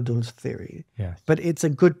regarding Khaldun's theory. Yes. But it's a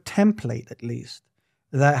good template, at least,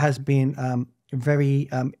 that has been very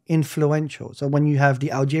influential. So when you have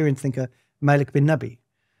the Algerian thinker Malik bin Nabi,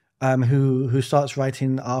 who starts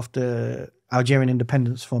writing after Algerian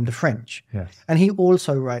independence from the French. Yes. And he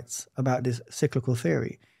also writes about this cyclical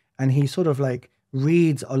theory. And he sort of like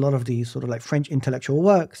reads a lot of these sort of like French intellectual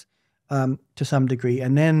works to some degree,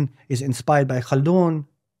 and then is inspired by Khaldun,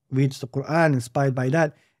 reads the Quran, inspired by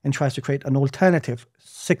that, and tries to create an alternative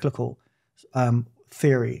cyclical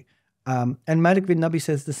theory. And Malik bin Nabi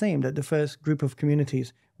says the same, that the first group of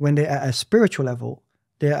communities, when they're at a spiritual level,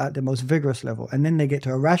 they're at the most vigorous level, and then they get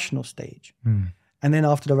to a rational stage. And then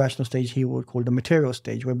after the rational stage, he would call the material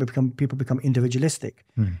stage, where people become individualistic.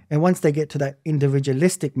 And once they get to that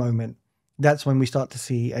individualistic moment, that's when we start to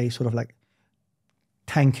see a sort of like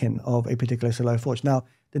tanking of a particular civilized force. Now,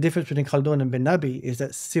 the difference between Khaldun and bin Nabi is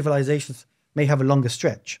that civilizations may have a longer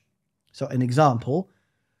stretch. So an example,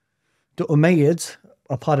 the Umayyads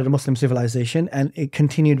are part of the Muslim civilization, and it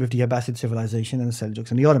continued with the Abbasid civilization and the Seljuks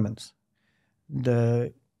and the Ottomans.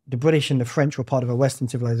 The British and the French were part of a Western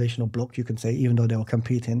civilizational bloc, you can say, even though they were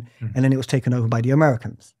competing, and then it was taken over by the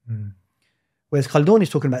Americans. Whereas Khaldun is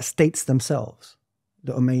talking about states themselves,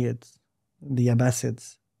 the Umayyads, the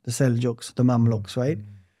Abbasids, the Seljuks, the Mamluks, right?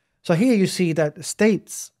 So here you see that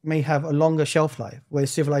states may have a longer shelf life, whereas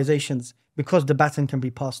civilizations, because the baton can be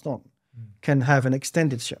passed on, can have an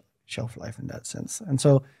extended shelf life in that sense. And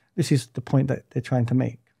so this is the point that they're trying to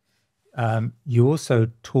make. You also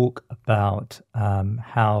talk about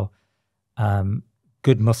how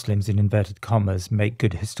good Muslims, in inverted commas, make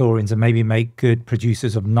good historians and maybe make good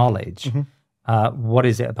producers of knowledge. What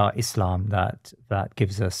is it about Islam that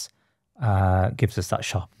gives us that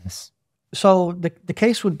sharpness? So the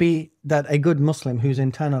case would be that a good Muslim who's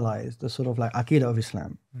internalized the sort of like Aqidah of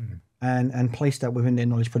Islam and placed that within their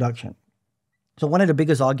knowledge production. So one of the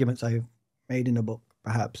biggest arguments I've made in the book,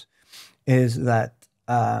 perhaps, is that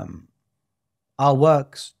our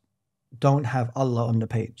works don't have Allah on the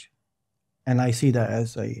page. And I see that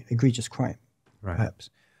as a egregious crime, perhaps.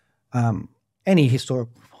 Any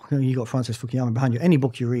historical, you got Francis Fukuyama behind you, any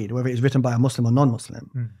book you read, whether it's written by a Muslim or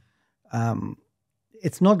non-Muslim,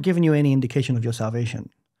 it's not giving you any indication of your salvation.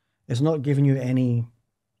 It's not giving you any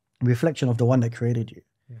reflection of the one that created you.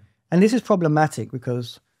 And this is problematic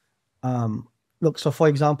because, look, so for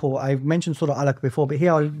example, I've mentioned Surah Alaq before, but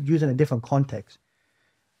here I'll use it in a different context.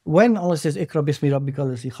 When Allah says, Iqra bismi rabbika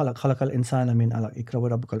allazi khalaq, khalaqal insana min alaq, Iqra wa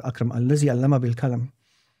rabbukal akram, allazi allama bil kalam.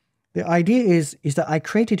 The idea is that I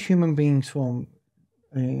created human beings from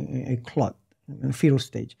a clot, a fetal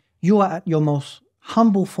stage. You are at your most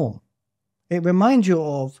humble form, It reminds you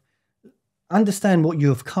of understand what you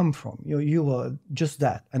have come from. You were just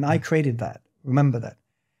that, and I created that. Remember that.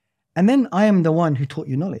 And then I am the one who taught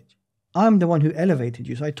you knowledge. I'm the one who elevated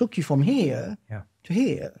you. So I took you from here to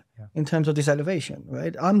here in terms of this elevation,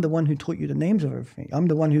 right? I'm the one who taught you the names of everything. I'm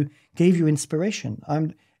the one who gave you inspiration.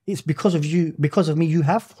 It's because of you, because of me, you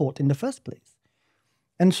have thought in the first place.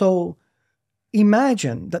 And so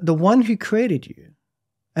imagine that the one who created you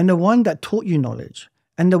and the one that taught you knowledge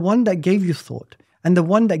and the one that gave you thought and the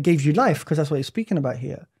one that gave you life, because that's what he's speaking about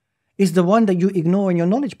here, is the one that you ignore in your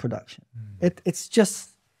knowledge production.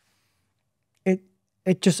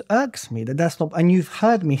 It just irks me that that's not, and you've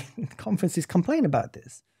heard me in conferences complain about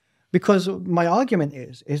this, because my argument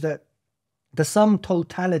is that the sum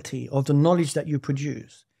totality of the knowledge that you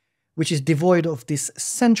produce, which is devoid of this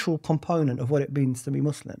central component of what it means to be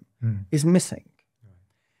Muslim, is missing.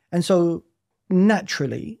 And so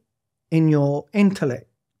naturally, in your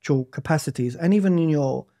intellectual capacities and even in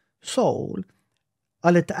your soul,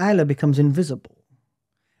 Allah Ta'ala becomes invisible.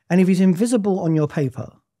 And if he's invisible on your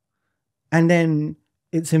paper, and then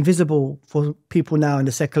it's invisible for people now in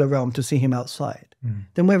the secular realm to see him outside,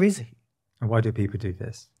 then where is he? And why do people do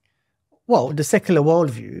this? Well, the secular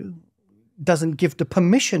worldview doesn't give the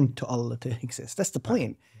permission to Allah to exist. That's the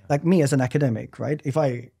point. Yeah. Like me as an academic, right? If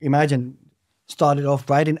I imagine started off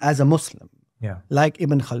writing as a Muslim, like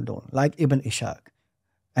Ibn Khaldun, like Ibn Ishaq,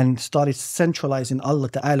 and started centralizing Allah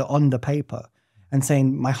Ta'ala on the paper and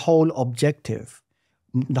saying my whole objective,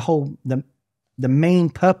 the main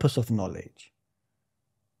purpose of knowledge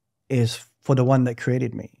is for the one that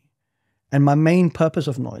created me. And my main purpose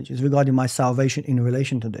of knowledge is regarding my salvation in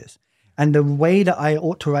relation to this. And the way that I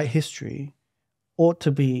ought to write history ought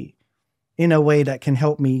to be in a way that can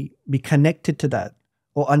help me be connected to that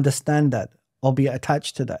or understand that or be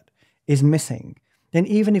attached to that is missing. Then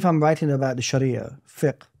even if I'm writing about the Sharia,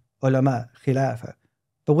 fiqh, ulama, khilafah,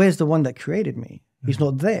 but where's the one that created me? He's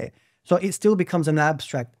not there. So it still becomes an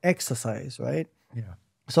abstract exercise, right? Yeah.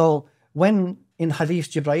 So when in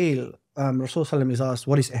Hadith Jibreel, Rasul is asked,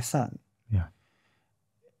 what is ihsan? Yeah.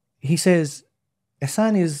 He says,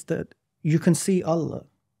 ihsan is that you can see Allah,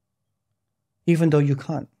 even though you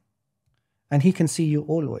can't. And he can see you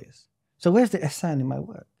always. So where's the ihsan in my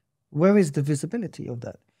work? Where is the visibility of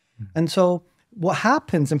that? And so what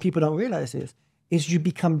happens, and people don't realize this, is you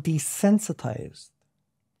become desensitized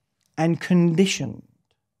and conditioned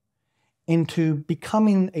into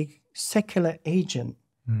becoming a secular agent,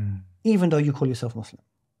 even though you call yourself Muslim.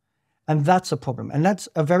 And that's a problem. And that's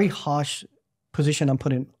a very harsh position I'm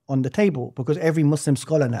putting on the table, because every Muslim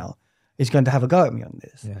scholar now is going to have a go at me on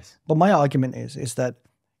this. Yes. But my argument is that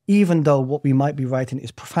even though what we might be writing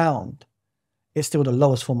is profound, it's still the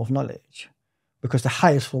lowest form of knowledge, because the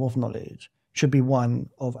highest form of knowledge should be one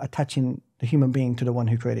of attaching the human being to the one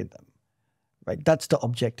who created them. Right? That's the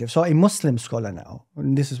objective. So a Muslim scholar now,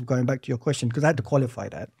 and this is going back to your question, because I had to qualify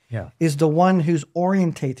that, is the one who's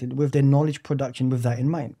orientated with their knowledge production with that in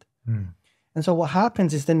mind. And so what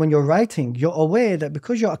happens is then when you're writing, you're aware that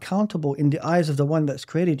because you're accountable in the eyes of the one that's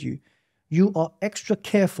created you, you are extra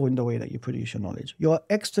careful in the way that you produce your knowledge. You're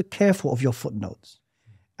extra careful of your footnotes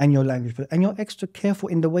and your language, and you're extra careful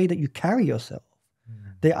in the way that you carry yourself.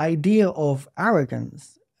 The idea of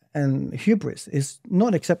arrogance and hubris is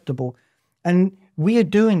not acceptable. And we are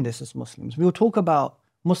doing this as Muslims. We will talk about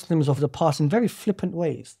Muslims of the past in very flippant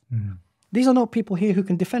ways. These are not people here who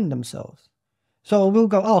can defend themselves. So we'll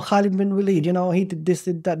go, oh, Khalid bin Walid, you know, he did this,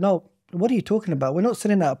 did that. No, what are you talking about? We're not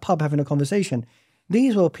sitting at a pub having a conversation.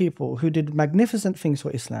 These were people who did magnificent things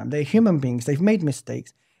for Islam. They're human beings. They've made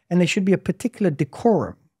mistakes. And there should be a particular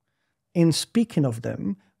decorum in speaking of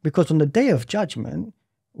them, because on the day of judgment,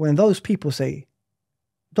 when those people say,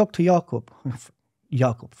 Dr. Yakoob,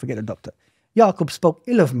 forget the doctor, Yakoob spoke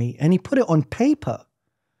ill of me, and he put it on paper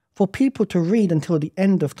for people to read until the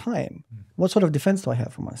end of time. What sort of defense do I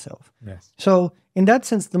have for myself? Yes. So in that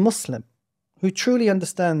sense, the Muslim who truly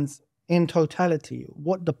understands in totality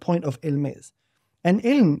what the point of ilm is, and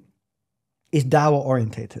ilm is dawah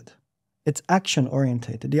orientated. It's action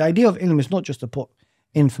orientated. The idea of ilm is not just to put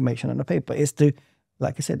information on the paper. It's to,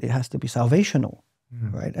 like I said, it has to be salvational,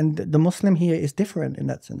 right? And the Muslim here is different in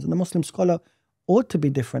that sense. And the Muslim scholar ought to be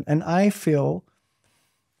different. And I feel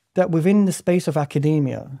that within the space of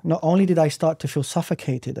academia, not only did I start to feel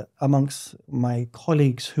suffocated amongst my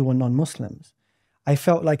colleagues who were non-Muslims, I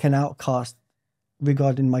felt like an outcast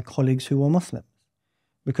regarding my colleagues who were Muslims,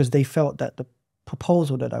 because they felt that the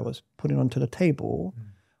proposal that I was putting onto the table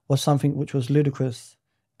was something which was ludicrous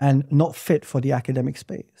and not fit for the academic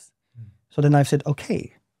space. So then I've said,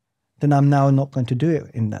 okay, then I'm now not going to do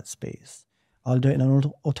it in that space. I'll do it in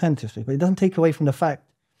an alternative space. But it doesn't take away from the fact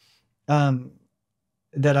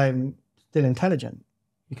that I'm still intelligent.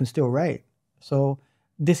 You can still write. So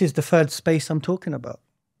this is the third space I'm talking about,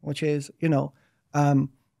 which is,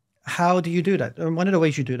 how do you do that? And one of the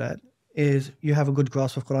ways you do that is you have a good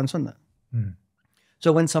grasp of Quran and Sunnah.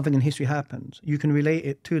 So when something in history happens, you can relate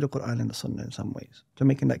it to the Quran and the Sunnah in some ways to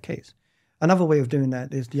making that case. Another way of doing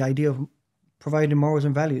that is the idea of providing morals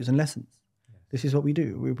and values and lessons. This is what we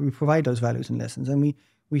do. We provide those values and lessons, and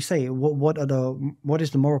we say what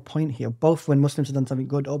is the moral point here, both when Muslims have done something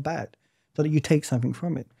good or bad, so that you take something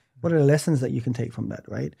from it. What are the lessons that you can take from that,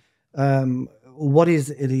 right? What is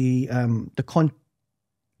the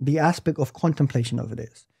aspect of contemplation of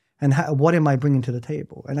this, and what am I bringing to the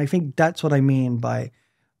table? And I think that's what I mean by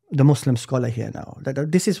the Muslim scholar here now.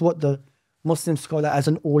 That this is what the Muslim scholar as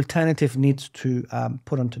an alternative needs to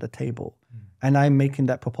put onto the table. And I'm making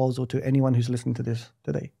that proposal to anyone who's listening to this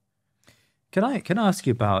today. Can I ask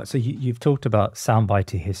you about, so you've talked about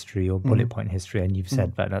soundbite history or bullet point history, and you've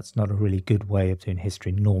said that that's not a really good way of doing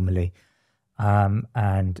history normally.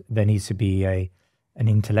 And there needs to be an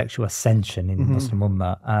intellectual ascension in the Muslim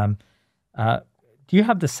Ummah. Do you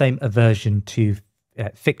have the same aversion to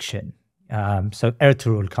fiction? So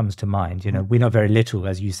Ertugrul comes to mind. We know very little,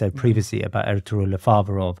 as you said previously, about Ertugrul, the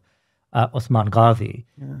father of Osman Ghazi,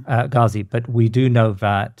 but we do know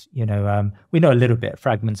that, we know a little bit,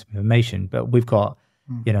 fragments of information, but we've got,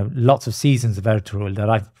 lots of seasons of Ertugrul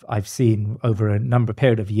that I've seen over a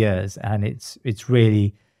period of years, and it's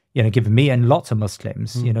really, given me and lots of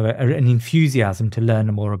Muslims, an enthusiasm to learn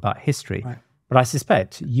more about history. Right. But I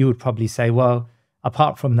suspect you would probably say, well,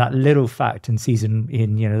 apart from that little fact in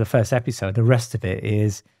the first episode, the rest of it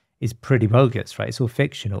is pretty bogus, right? It's all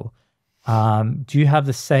fictional. Do you have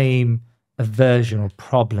the same aversion or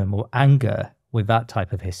problem or anger with that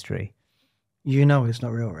type of history? It's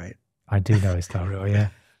not real, right? I do know it's not real, yeah.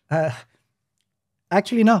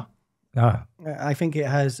 Actually, no. Oh. I think it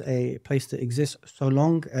has a place to exist so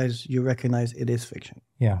long as you recognize it is fiction.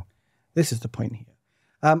 Yeah. This is the point here.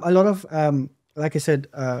 A lot of, like I said,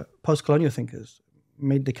 post-colonial thinkers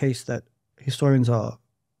made the case that historians are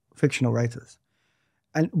fictional writers.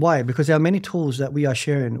 And why? Because there are many tools that we are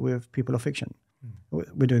sharing with people of fiction.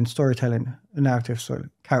 We're doing storytelling, narrative story,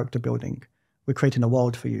 character building. We're creating a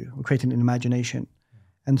world for you. We're creating an imagination,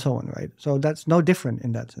 and so on, right? So that's no different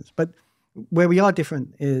in that sense. But where we are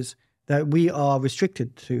different is that we are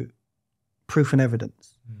restricted to proof and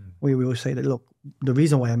evidence. We will say that, look, the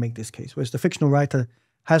reason why I make this case, whereas the fictional writer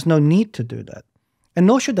has no need to do that. And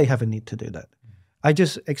nor should they have a need to do that. I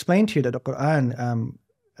just explained to you that the Quran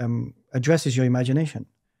addresses your imagination.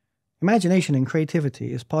 Imagination and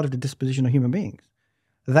creativity is part of the disposition of human beings.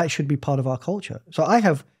 That should be part of our culture. So I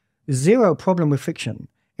have zero problem with fiction.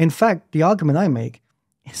 In fact, the argument I make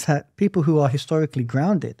is that people who are historically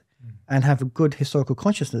grounded and have a good historical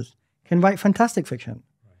consciousness can write fantastic fiction.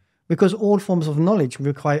 Because all forms of knowledge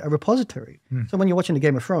require a repository. So when you're watching the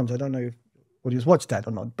Game of Thrones, I don't know if audience watched that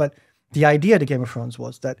or not, but the idea of the Game of Thrones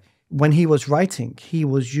was that when he was writing, he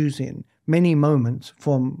was using many moments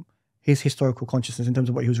from his historical consciousness in terms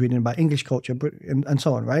of what he was reading about English culture and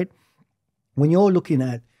so on, right? When you're looking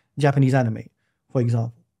at Japanese anime, for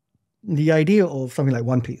example, the idea of something like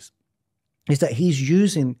One Piece is that he's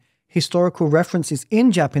using historical references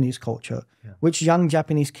in Japanese culture, which young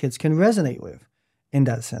Japanese kids can resonate with in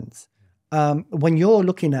that sense. When you're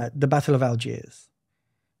looking at the Battle of Algiers,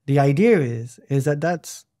 the idea is that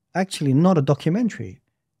that's actually not a documentary.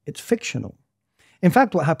 It's fictional. In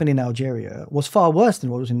fact, what happened in Algeria was far worse than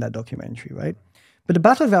what was in that documentary, right? But the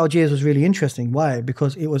Battle of Algiers was really interesting. Why?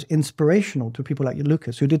 Because it was inspirational to people like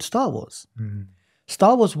Lucas, who did Star Wars.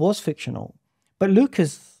 Star Wars was fictional. But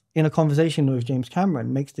Lucas, in a conversation with James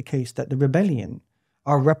Cameron, makes the case that the rebellion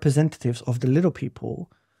are representatives of the little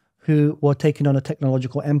people who were taking on a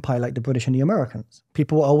technological empire like the British and the Americans.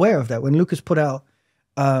 People were aware of that. When Lucas put out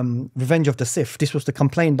Revenge of the Sith, this was the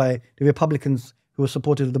complaint by the Republicans who were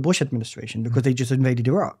supportive of the Bush administration because they just invaded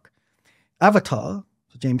Iraq. Avatar,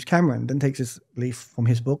 so James Cameron, then takes his leaf from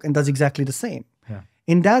his book and does exactly the same.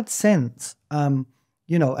 In that sense, and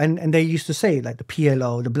they used to say, like the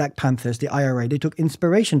PLO, the Black Panthers, the IRA, they took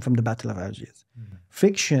inspiration from the Battle of Algiers.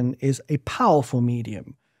 Fiction is a powerful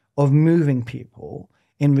medium of moving people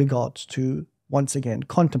in regards to, once again,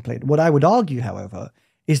 contemplate. What I would argue, however,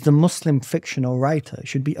 is the Muslim fictional writer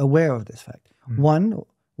should be aware of this fact. One,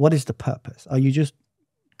 what is the purpose? Are you just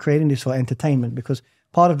creating this for entertainment? Because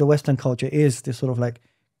part of the Western culture is this sort of like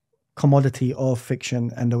commodity of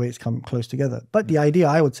fiction and the way it's come close together. But the idea,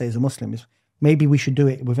 I would say, as a Muslim is maybe we should do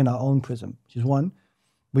it within our own prism, which is one,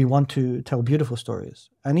 we want to tell beautiful stories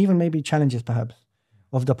and even maybe challenges perhaps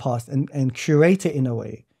of the past and curate it in a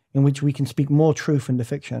way in which we can speak more truth in the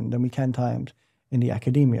fiction than we can times in the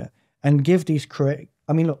academia, and give these correct.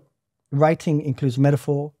 I mean, look, writing includes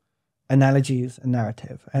metaphor, analogies, and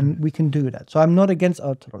narrative, and we can do that. So I'm not against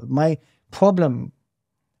Ertugrul. My problem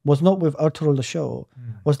was not with Ertugrul the show,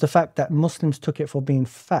 was the fact that Muslims took it for being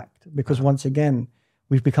fact, because once again,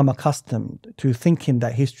 we've become accustomed to thinking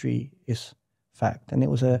that history is fact, and it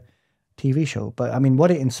was a TV show. But I mean,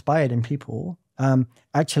 what it inspired in people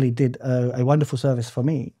actually did a wonderful service for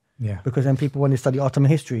me. Yeah. Because then people wanted to study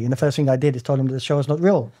Ottoman history, and the first thing I did is told them that the show is not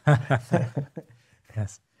real.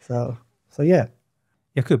 Yes. So yeah.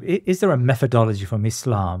 Yakoob, is there a methodology from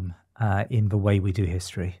Islam in the way we do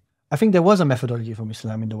history? I think there was a methodology from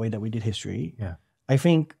Islam in the way that we did history. Yeah. I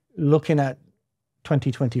think looking at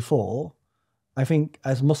 2024, I think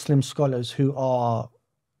as Muslim scholars who are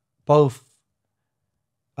both,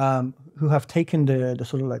 who have taken the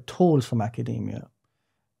sort of like tools from academia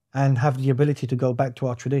and have the ability to go back to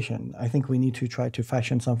our tradition, I think we need to try to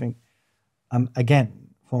fashion something again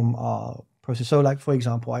from our process. So like, for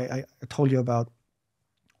example, I told you about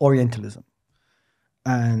Orientalism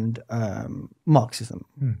and Marxism.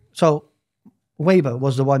 So Weber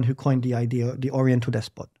was the one who coined the idea, the Oriental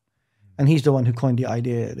despot. And he's the one who coined the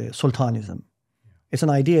idea, the sultanism. It's an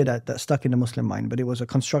idea that stuck in the Muslim mind, but it was a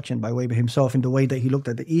construction by Weber himself in the way that he looked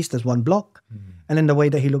at the East as one block, and in the way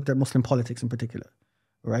that he looked at Muslim politics in particular,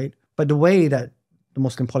 right? But the way that the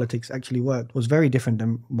Muslim politics actually worked was very different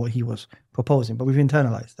than what he was proposing, but we've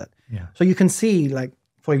internalized that. Yeah. So you can see, like,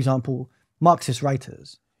 for example, Marxist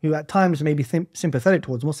writers who at times may be sympathetic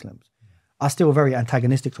towards Muslims are still very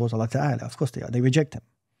antagonistic towards Allah Ta'ala. Of course they are. They reject him.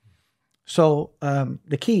 So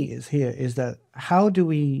the key is that how do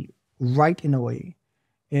we write in a way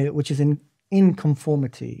which is in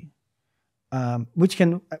conformity, which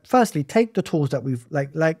can firstly take the tools that we've,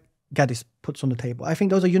 like Gaddis puts on the table. I think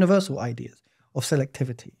those are universal ideas of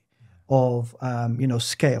selectivity, of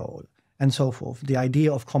scale and so forth, the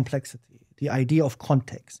idea of complexity, the idea of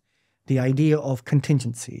context, the idea of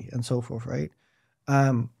contingency and so forth, right?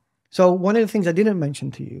 So one of the things I didn't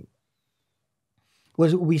mention to you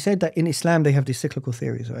was we said that in Islam they have these cyclical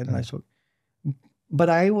theories, right? And I thought, but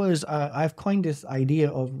I've coined this idea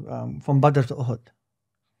of from Badr to Uhud.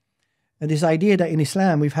 And this idea that in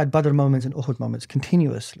Islam we've had Badr moments and Uhud moments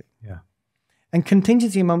continuously. Yeah. And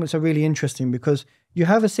contingency moments are really interesting because you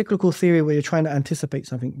have a cyclical theory where you're trying to anticipate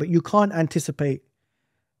something, but you can't anticipate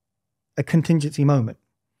a contingency moment.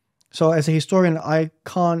 So as a historian, I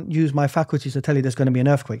can't use my faculties to tell you there's going to be an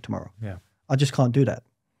earthquake tomorrow. Yeah. I just can't do that.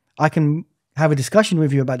 I can have a discussion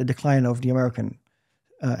with you about the decline of the American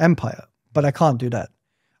empire, but I can't do that.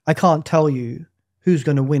 I can't tell you who's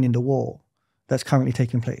going to win in the war that's currently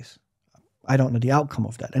taking place. I don't know the outcome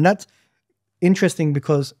of that. And that's interesting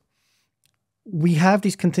because we have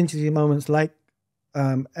these contingency moments like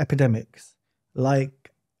epidemics,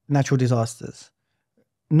 like natural disasters.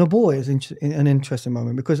 Nubuwwah is an interesting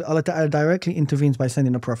moment because Allah Ta'ala directly intervenes by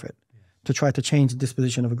sending a prophet to try to change the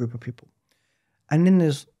disposition of a group of people. And then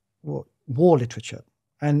there's war literature.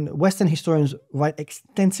 And Western historians write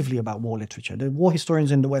extensively about war literature. The war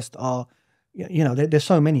historians in the West are, there's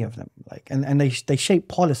so many of them. And they shape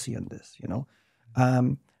policy on this,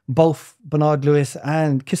 Both Bernard Lewis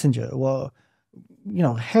and Kissinger were,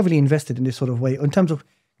 heavily invested in this sort of way in terms of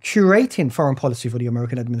curating foreign policy for the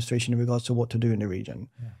American administration in regards to what to do in the region.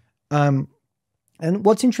 Yeah. And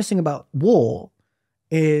what's interesting about war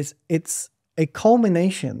is it's a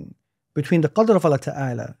culmination between the qadr of Allah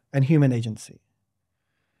Ta'ala and human agency,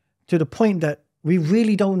 to the point that we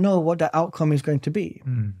really don't know what the outcome is going to be,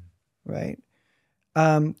 right?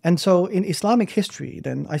 And so in Islamic history,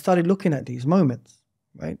 then I started looking at these moments,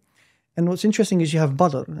 right? And what's interesting is you have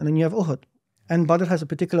Badr and then you have Uhud. And Badr has a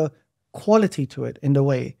particular quality to it in the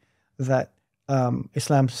way that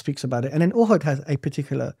Islam speaks about it. And then Uhud has a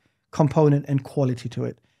particular component and quality to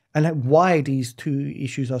it. And why these two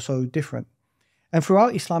issues are so different. And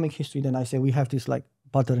throughout Islamic history, then I say we have these like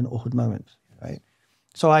Badr and Uhud moments, right?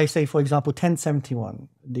 So I say, for example, 1071,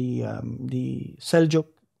 the Seljuk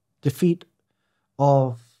defeat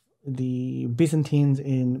of the Byzantines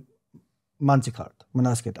in Manzikert,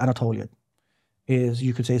 Anatolia, is,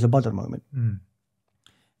 you could say, is a Badr moment. And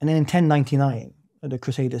then in 1099, the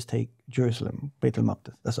Crusaders take Jerusalem, Beit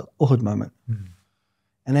al-Maqdis. That's an Uhud moment.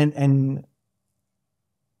 And then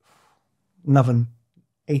another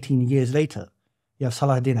 18 years later, you have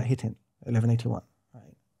Salah ad-Din at Hittin, 1181, right,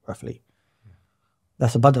 roughly.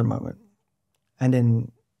 That's a Badr moment. And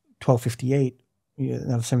then 1258,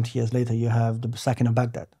 another 70 years later, you have the sacking of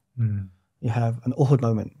Baghdad. You have an Uhud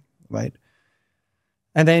moment, right?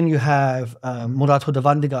 And then you have Murad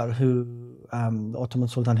Khudavandigar, who, the Ottoman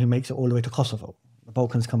Sultan, who makes it all the way to Kosovo, the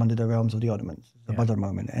Balkans come under the realms of the Ottomans, the Badr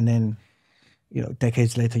moment. And then,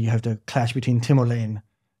 decades later, you have the clash between Timurlane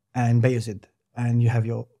and Bayezid, and you have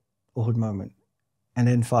your Uhud moment. And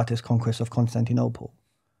then Fatih's conquest of Constantinople.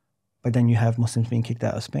 But then you have Muslims being kicked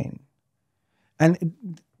out of Spain. And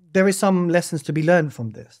there is some lessons to be learned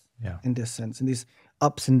from this, in this sense, in these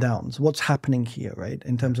ups and downs. What's happening here, right?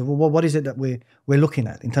 In terms of, what is it that we're looking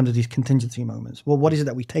at in terms of these contingency moments? Well, what is it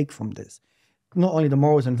that we take from this? Not only the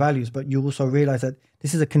morals and values, but you also realize that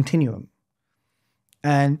this is a continuum.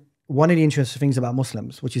 And one of the interesting things about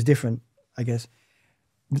Muslims, which is different, I guess,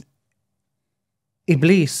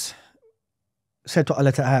 Iblis said to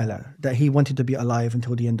Allah Ta'ala that he wanted to be alive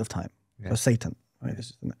until the end of time. So Satan, right?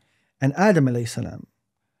 And Adam alayhi salam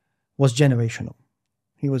was generational.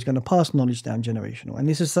 He was going to pass knowledge down generational. And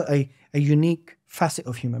this is a unique facet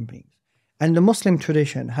of human beings. And the Muslim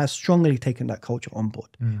tradition has strongly taken that culture on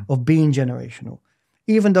board of being generational.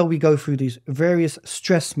 Even though we go through these various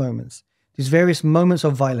stress moments, these various moments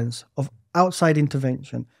of violence, of outside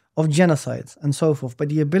intervention, of genocides and so forth, but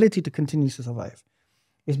the ability to continue to survive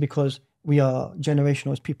is because we are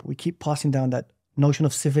generational as people. We keep passing down that notion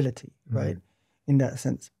of civility, right? In that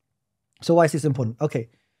sense. So why is this important? Okay,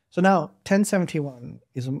 so now 1071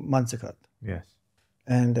 is Manzikat. Yes.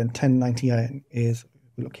 And then 1099 is,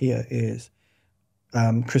 we look here, is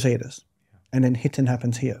Crusaders. And then Hittin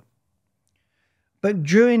happens here. But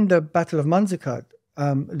during the Battle of Manzikat,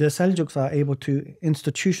 the Seljuks are able to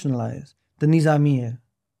institutionalize the Nizamiya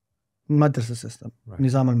madrasa system,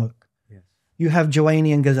 Nizam al-Mulk. Yes. You have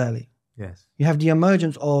Jawaini and Ghazali. Yes. You have the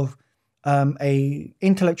emergence of a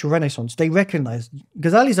intellectual renaissance. They recognize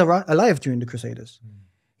Ghazali's alive during the Crusaders.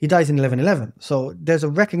 He dies in 1111. So there's a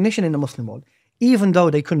recognition in the Muslim world, even though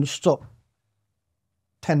they couldn't stop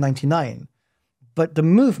 1099. But the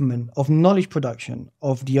movement of knowledge production,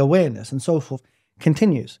 of the awareness and so forth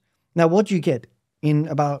continues. Now, what do you get in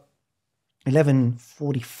about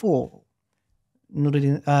 1144?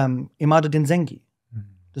 Imaduddin Zengi,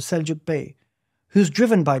 the Seljuk Bey, who's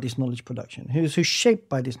driven by this knowledge production, who's shaped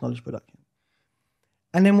by this knowledge production.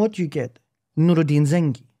 And then what do you get? Nuruddin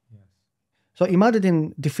Zengi. Yes. So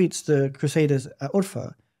Imaduddin defeats the Crusaders at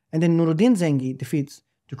Urfa, and then Nuruddin Zengi defeats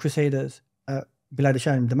the Crusaders at Bilad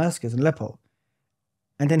al-Sham, Damascus and Aleppo.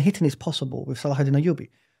 And then Hittin is possible with Salahuddin Ayyubi.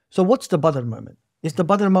 So what's the Badr moment? Is the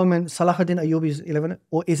Badr moment Salahuddin Ayyubi's 11,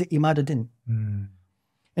 or is it Imaduddin?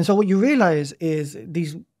 And so what you realize is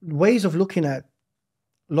these ways of looking at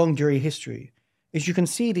long duration history is you can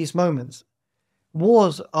see these moments.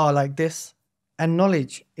 Wars are like this, and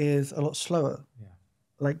knowledge is a lot slower,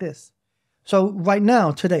 like this. So right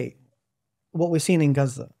now, today, what we're seeing in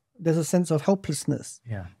Gaza, there's a sense of helplessness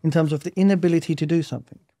in terms of the inability to do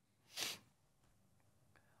something.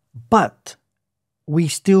 But we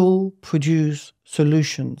still produce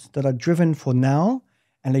solutions that are driven for now,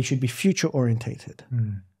 and they should be future orientated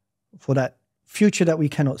for that future that we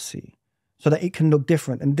cannot see, so that it can look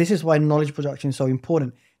different. And this is why knowledge production is so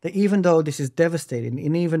important, that even though this is devastating,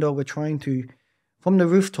 and even though we're trying to, from the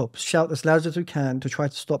rooftops, shout as loud as we can to try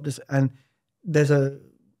to stop this, and there's a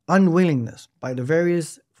unwillingness by the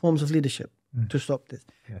various forms of leadership to stop this.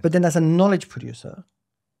 But then as a knowledge producer,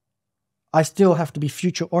 I still have to be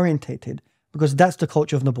future orientated, because that's the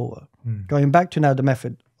culture of Nubuwwah. Going back to now the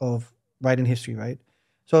method of writing history, right?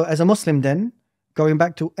 So as a Muslim then, going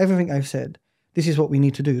back to everything I've said, this is what we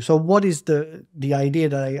need to do. So what is the idea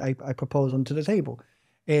that I propose onto the table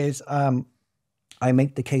is I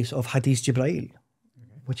make the case of Hadith Jibreel,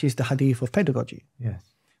 which is the Hadith of pedagogy. Yes.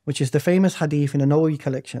 Which is the famous Hadith in the Nawawi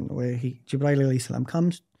collection where Jibreel alayhi salam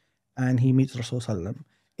comes and he meets Rasul sallam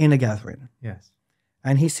in a gathering. Yes.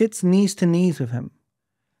 And he sits knees to knees with him.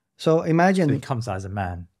 So imagine... So he comes as a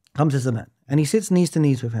man. Comes as a man. And he sits knees to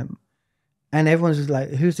knees with him. And everyone's like,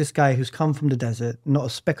 who's this guy who's come from the desert? Not a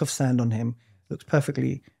speck of sand on him. Looks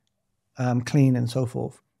perfectly clean and so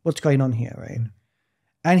forth. What's going on here, right?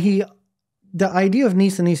 And the idea of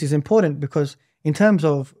knees to knees is important because in terms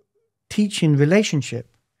of teaching relationship,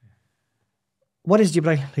 what has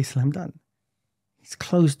Jibreel alayhi salam done? He's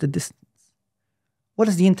closed the distance. What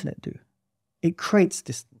does the internet do? It creates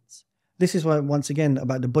distance. This is why, once again,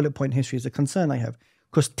 about the bullet point history is a concern I have.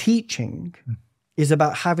 Because teaching is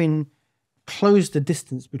about having closed the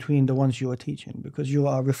distance between the ones you are teaching, because you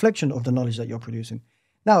are a reflection of the knowledge that you're producing.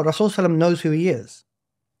 Now, Rasul Sallam knows who he is.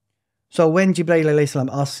 So when Jibreel alayhi salam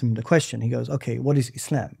asks him the question, he goes, okay, what is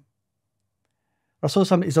Islam? Rasul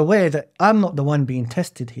Sallam is aware that I'm not the one being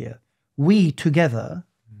tested here. We together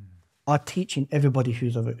are teaching everybody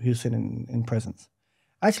who's sitting in presence.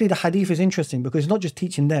 Actually, the hadith is interesting because it's not just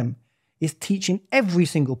teaching them, it's teaching every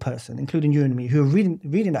single person, including you and me, who are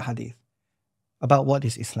reading that hadith about what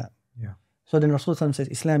is Islam. Yeah. So then Rasulullah says,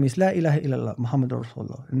 Islam is La ilaha illallah, Muhammadur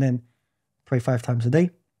Rasulullah. And then pray 5 times a day,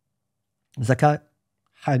 zakat,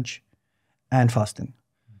 hajj, and fasting.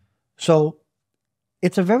 So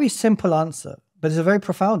it's a very simple answer, but it's a very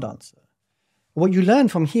profound answer. What you learn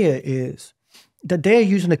from here is that they're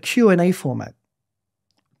using a Q&A format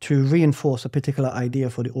to reinforce a particular idea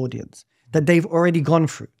for the audience that they've already gone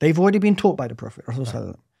through. They've already been taught by the Prophet.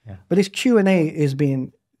 Right. Yeah. But this Q&A is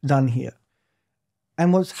being done here.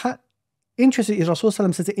 And what's interesting is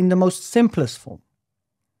Rasulullah says it in the most simplest form.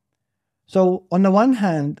 So on the one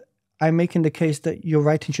hand, I'm making the case that your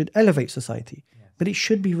writing should elevate society, but it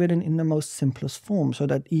should be written in the most simplest form so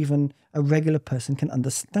that even a regular person can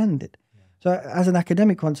understand it. So as an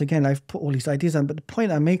academic, once again, I've put all these ideas on, but the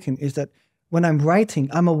point I'm making is that when I'm writing,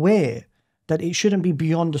 I'm aware that it shouldn't be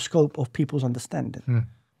beyond the scope of people's understanding.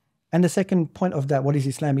 And the second point of that, what is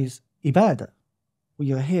Islam, is ibadah.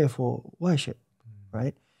 You're here for worship,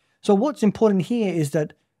 right? So what's important here is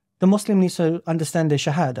that the Muslim needs to understand their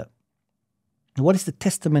shahada. What is the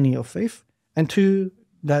testimony of faith? And 2,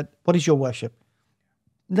 that what is your worship?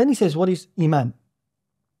 Then he says, what is iman?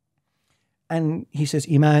 And he says,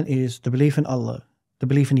 iman is the belief in Allah, the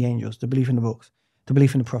belief in the angels, the belief in the books, the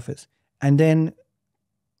belief in the prophets, and then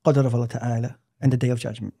qadar of Allah Ta'ala and the Day of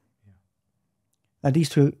Judgment. Now these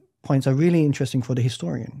 2 points are really interesting for the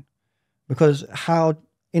historian, because how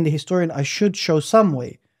in the historian I should show some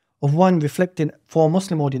way of one reflecting for a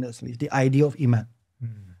Muslim audience the idea of iman.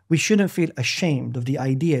 We shouldn't feel ashamed of the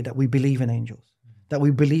idea that we believe in angels, that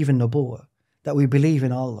we believe in Nubuwwah, that we believe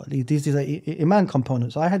in Allah. These are iman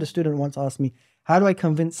components. I had a student once ask me, how do I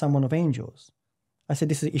convince someone of angels? I said,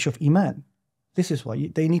 this is the issue of iman. This is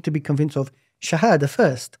why they need to be convinced of shahada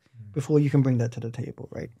first before you can bring that to the table,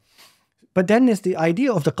 right? But then there's the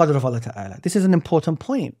idea of the qadr of Allah Ta'ala. This is an important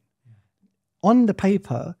point. On the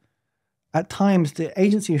paper, at times the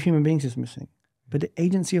agency of human beings is missing, but the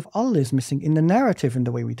agency of Allah is missing in the narrative and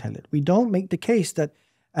the way we tell it. We don't make the case that,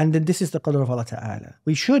 and then this is the qadr of Allah Ta'ala.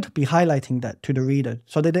 We should be highlighting that to the reader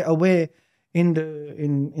so that they're aware in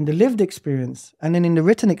the lived experience, and then in the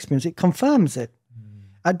written experience, it confirms it.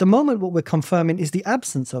 At the moment, what we're confirming is the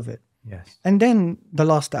absence of it. Yes. And then the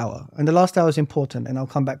last hour. And the last hour is important, and I'll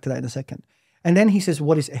come back to that in a second. And then he says,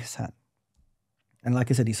 what is ihsan? And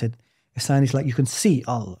like I said, he said, ihsan is like you can see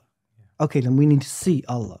Allah. Okay, then we need to see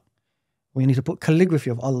Allah. We need to put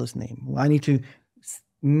calligraphy of Allah's name. I need to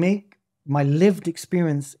make my lived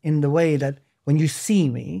experience in the way that when you see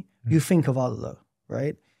me, you think of Allah,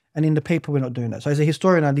 right? And in the paper, we're not doing that. So as a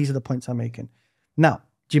historian, these are the points I'm making. Now,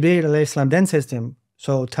 Jibreel alayhi salam then says to him,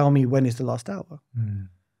 so tell me, when is the last hour?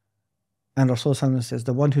 And Rasulullah says,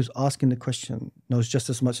 the one who's asking the question knows just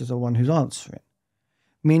as much as the one who's answering.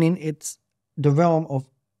 Meaning it's the realm of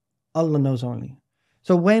Allah knows only.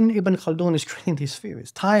 So when Ibn Khaldun is creating these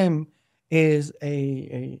theories, time is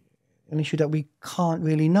an issue that we can't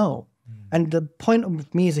really know. And the point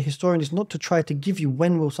of me as a historian is not to try to give you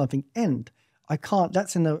when will something end. I can't,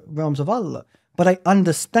 that's in the realms of Allah. But I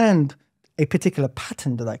understand a particular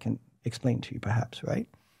pattern that I can explain to you perhaps, right?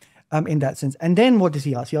 In that sense. And then what does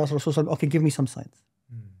he ask? He asks Rasulullah, okay, give me some signs.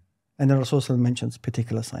 And then Rasulullah mentions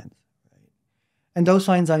particular signs. Right? And those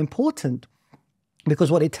signs are important because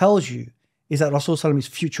what it tells you is that Rasulullah is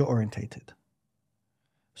future orientated.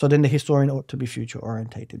 So then the historian ought to be future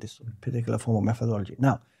orientated, this particular form of methodology.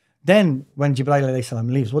 Now, then when Jibreel alayhi salam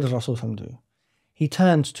leaves, what does Rasulullah do? He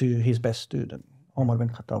turns to his best student, Umar bin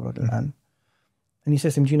Khattab, and he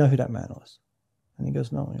says to him, do you know who that man was? And he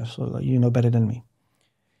goes, no, Ya Rasulullah, you know better than me.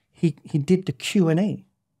 He did the Q&A.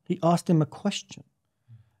 He asked him a question.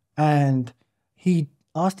 And he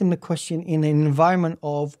asked him the question in an environment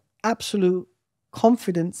of absolute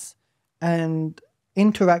confidence and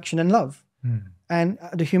interaction and love. And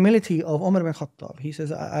the humility of Umar bin Khattab. He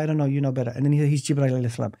says, I don't know, you know better. And then he's Jibreel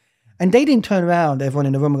alayhi salam. And they didn't turn around, everyone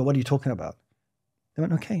in the room, and go, what are you talking about? They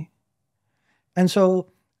went, okay. And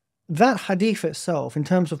so that hadith itself, in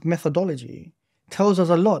terms of methodology, tells us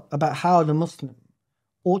a lot about how the Muslim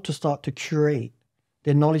ought to start to curate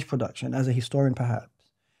their knowledge production as a historian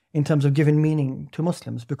perhaps, in terms of giving meaning to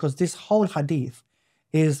Muslims, because this whole hadith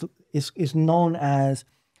is known as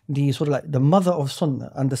the sort of like the mother of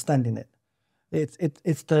Sunnah, understanding it.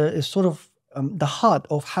 It's sort of the heart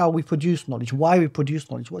of how we produce knowledge, why we produce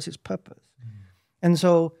knowledge, what's its purpose. And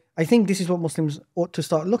so I think this is what Muslims ought to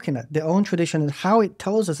start looking at, their own tradition and how it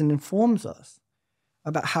tells us and informs us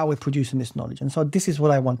about how we're producing this knowledge. And so this is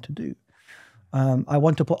what I want to do. I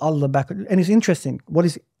want to put Allah back. And it's interesting. What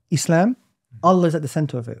is Islam? Allah is at the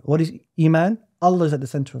center of it. What is Iman? Allah is at the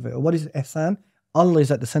center of it. Or what is Ihsan? Allah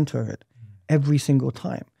is at the center of it every single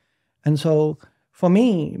time. And so for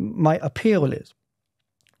me, my appeal is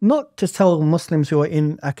not to tell Muslims who are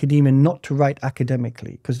in academia not to write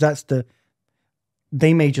academically, because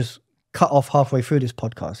they may just cut off halfway through this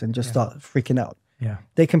podcast and just start freaking out. Yeah.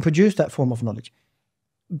 They can produce that form of knowledge.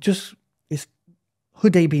 Just, it's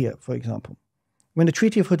Hudaybiyah, for example. When the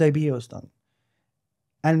Treaty of Hudaybiyah was done,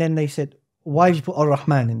 and then they said, why did you put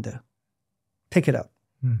Ar-Rahman in there? Take it out.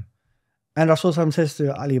 And Rasul says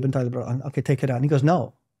to Ali ibn Talib, okay, take it out. And he goes,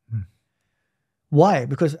 no. Why?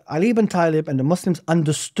 Because Ali ibn Talib and the Muslims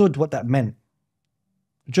understood what that meant.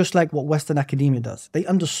 Just like what Western academia does. They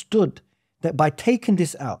understood that by taking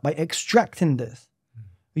this out, by extracting this,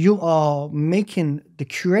 you are making the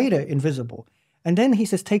creator invisible. And then he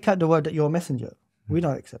says, take out the word that you're a messenger. We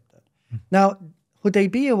don't accept that. Now,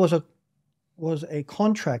 Hudaybiyah was a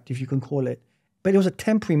contract, if you can call it, but it was a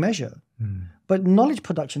temporary measure. But knowledge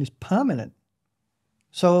production is permanent.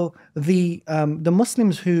 So the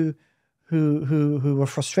Muslims who were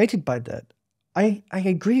frustrated by that, I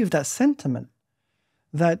agree with that sentiment,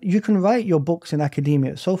 that you can write your books in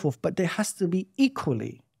academia and so forth, but there has to be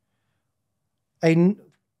equally a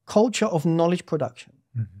culture of knowledge production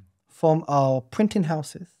from our printing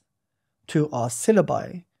houses to our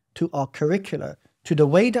syllabi, to our curricula, to the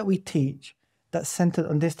way that we teach that's centered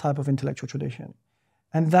on this type of intellectual tradition.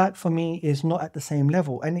 And that, for me, is not at the same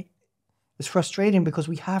level. And it's frustrating because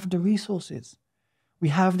we have the resources. We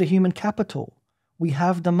have the human capital. We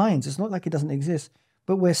have the minds. It's not like it doesn't exist.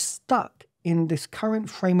 But we're stuck in this current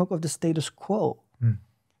framework of the status quo.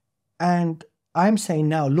 And I'm saying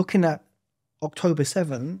now, looking at October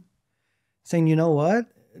 7, saying, you know what?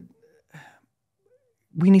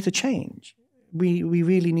 We need to change. We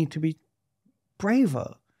really need to be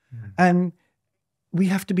braver. And we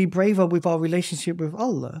have to be braver with our relationship with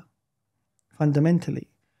Allah, fundamentally.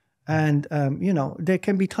 And, there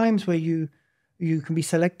can be times where you can be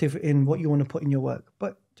selective in what you want to put in your work.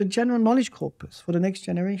 But the general knowledge corpus for the next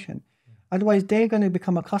generation. Otherwise, they're going to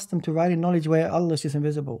become accustomed to writing knowledge where Allah is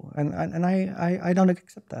invisible. And I don't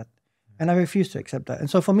accept that. And I refuse to accept that. And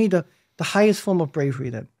so for me, the highest form of bravery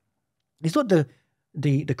then is not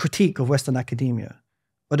the critique of Western academia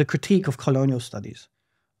or the critique of colonial studies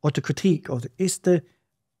or the critique of it's the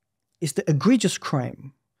egregious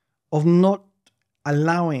crime of not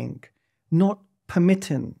allowing, not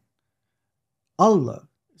permitting Allah.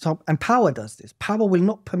 So, and power does this. Power will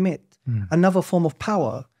not permit another form of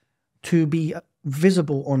power to be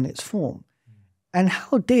visible on its form. And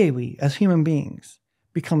how dare we, as human beings,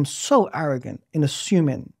 become so arrogant in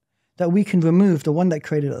assuming that we can remove the one that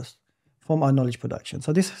created us from our knowledge production.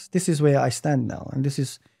 So this is where I stand now, and this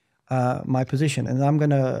is my position, and I'm going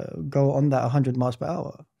to go on that 100 miles per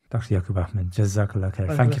hour. Dr. Yakoob Ahmed, Jazakallah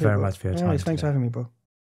khair. Thank you very much for your time. Thanks for having me, bro.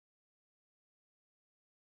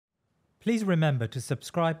 Please remember to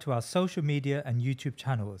subscribe to our social media and YouTube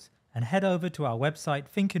channels, and head over to our website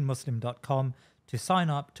thinkingmuslim.com to sign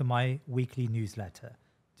up to my weekly newsletter.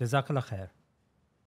 Jazakallah khair.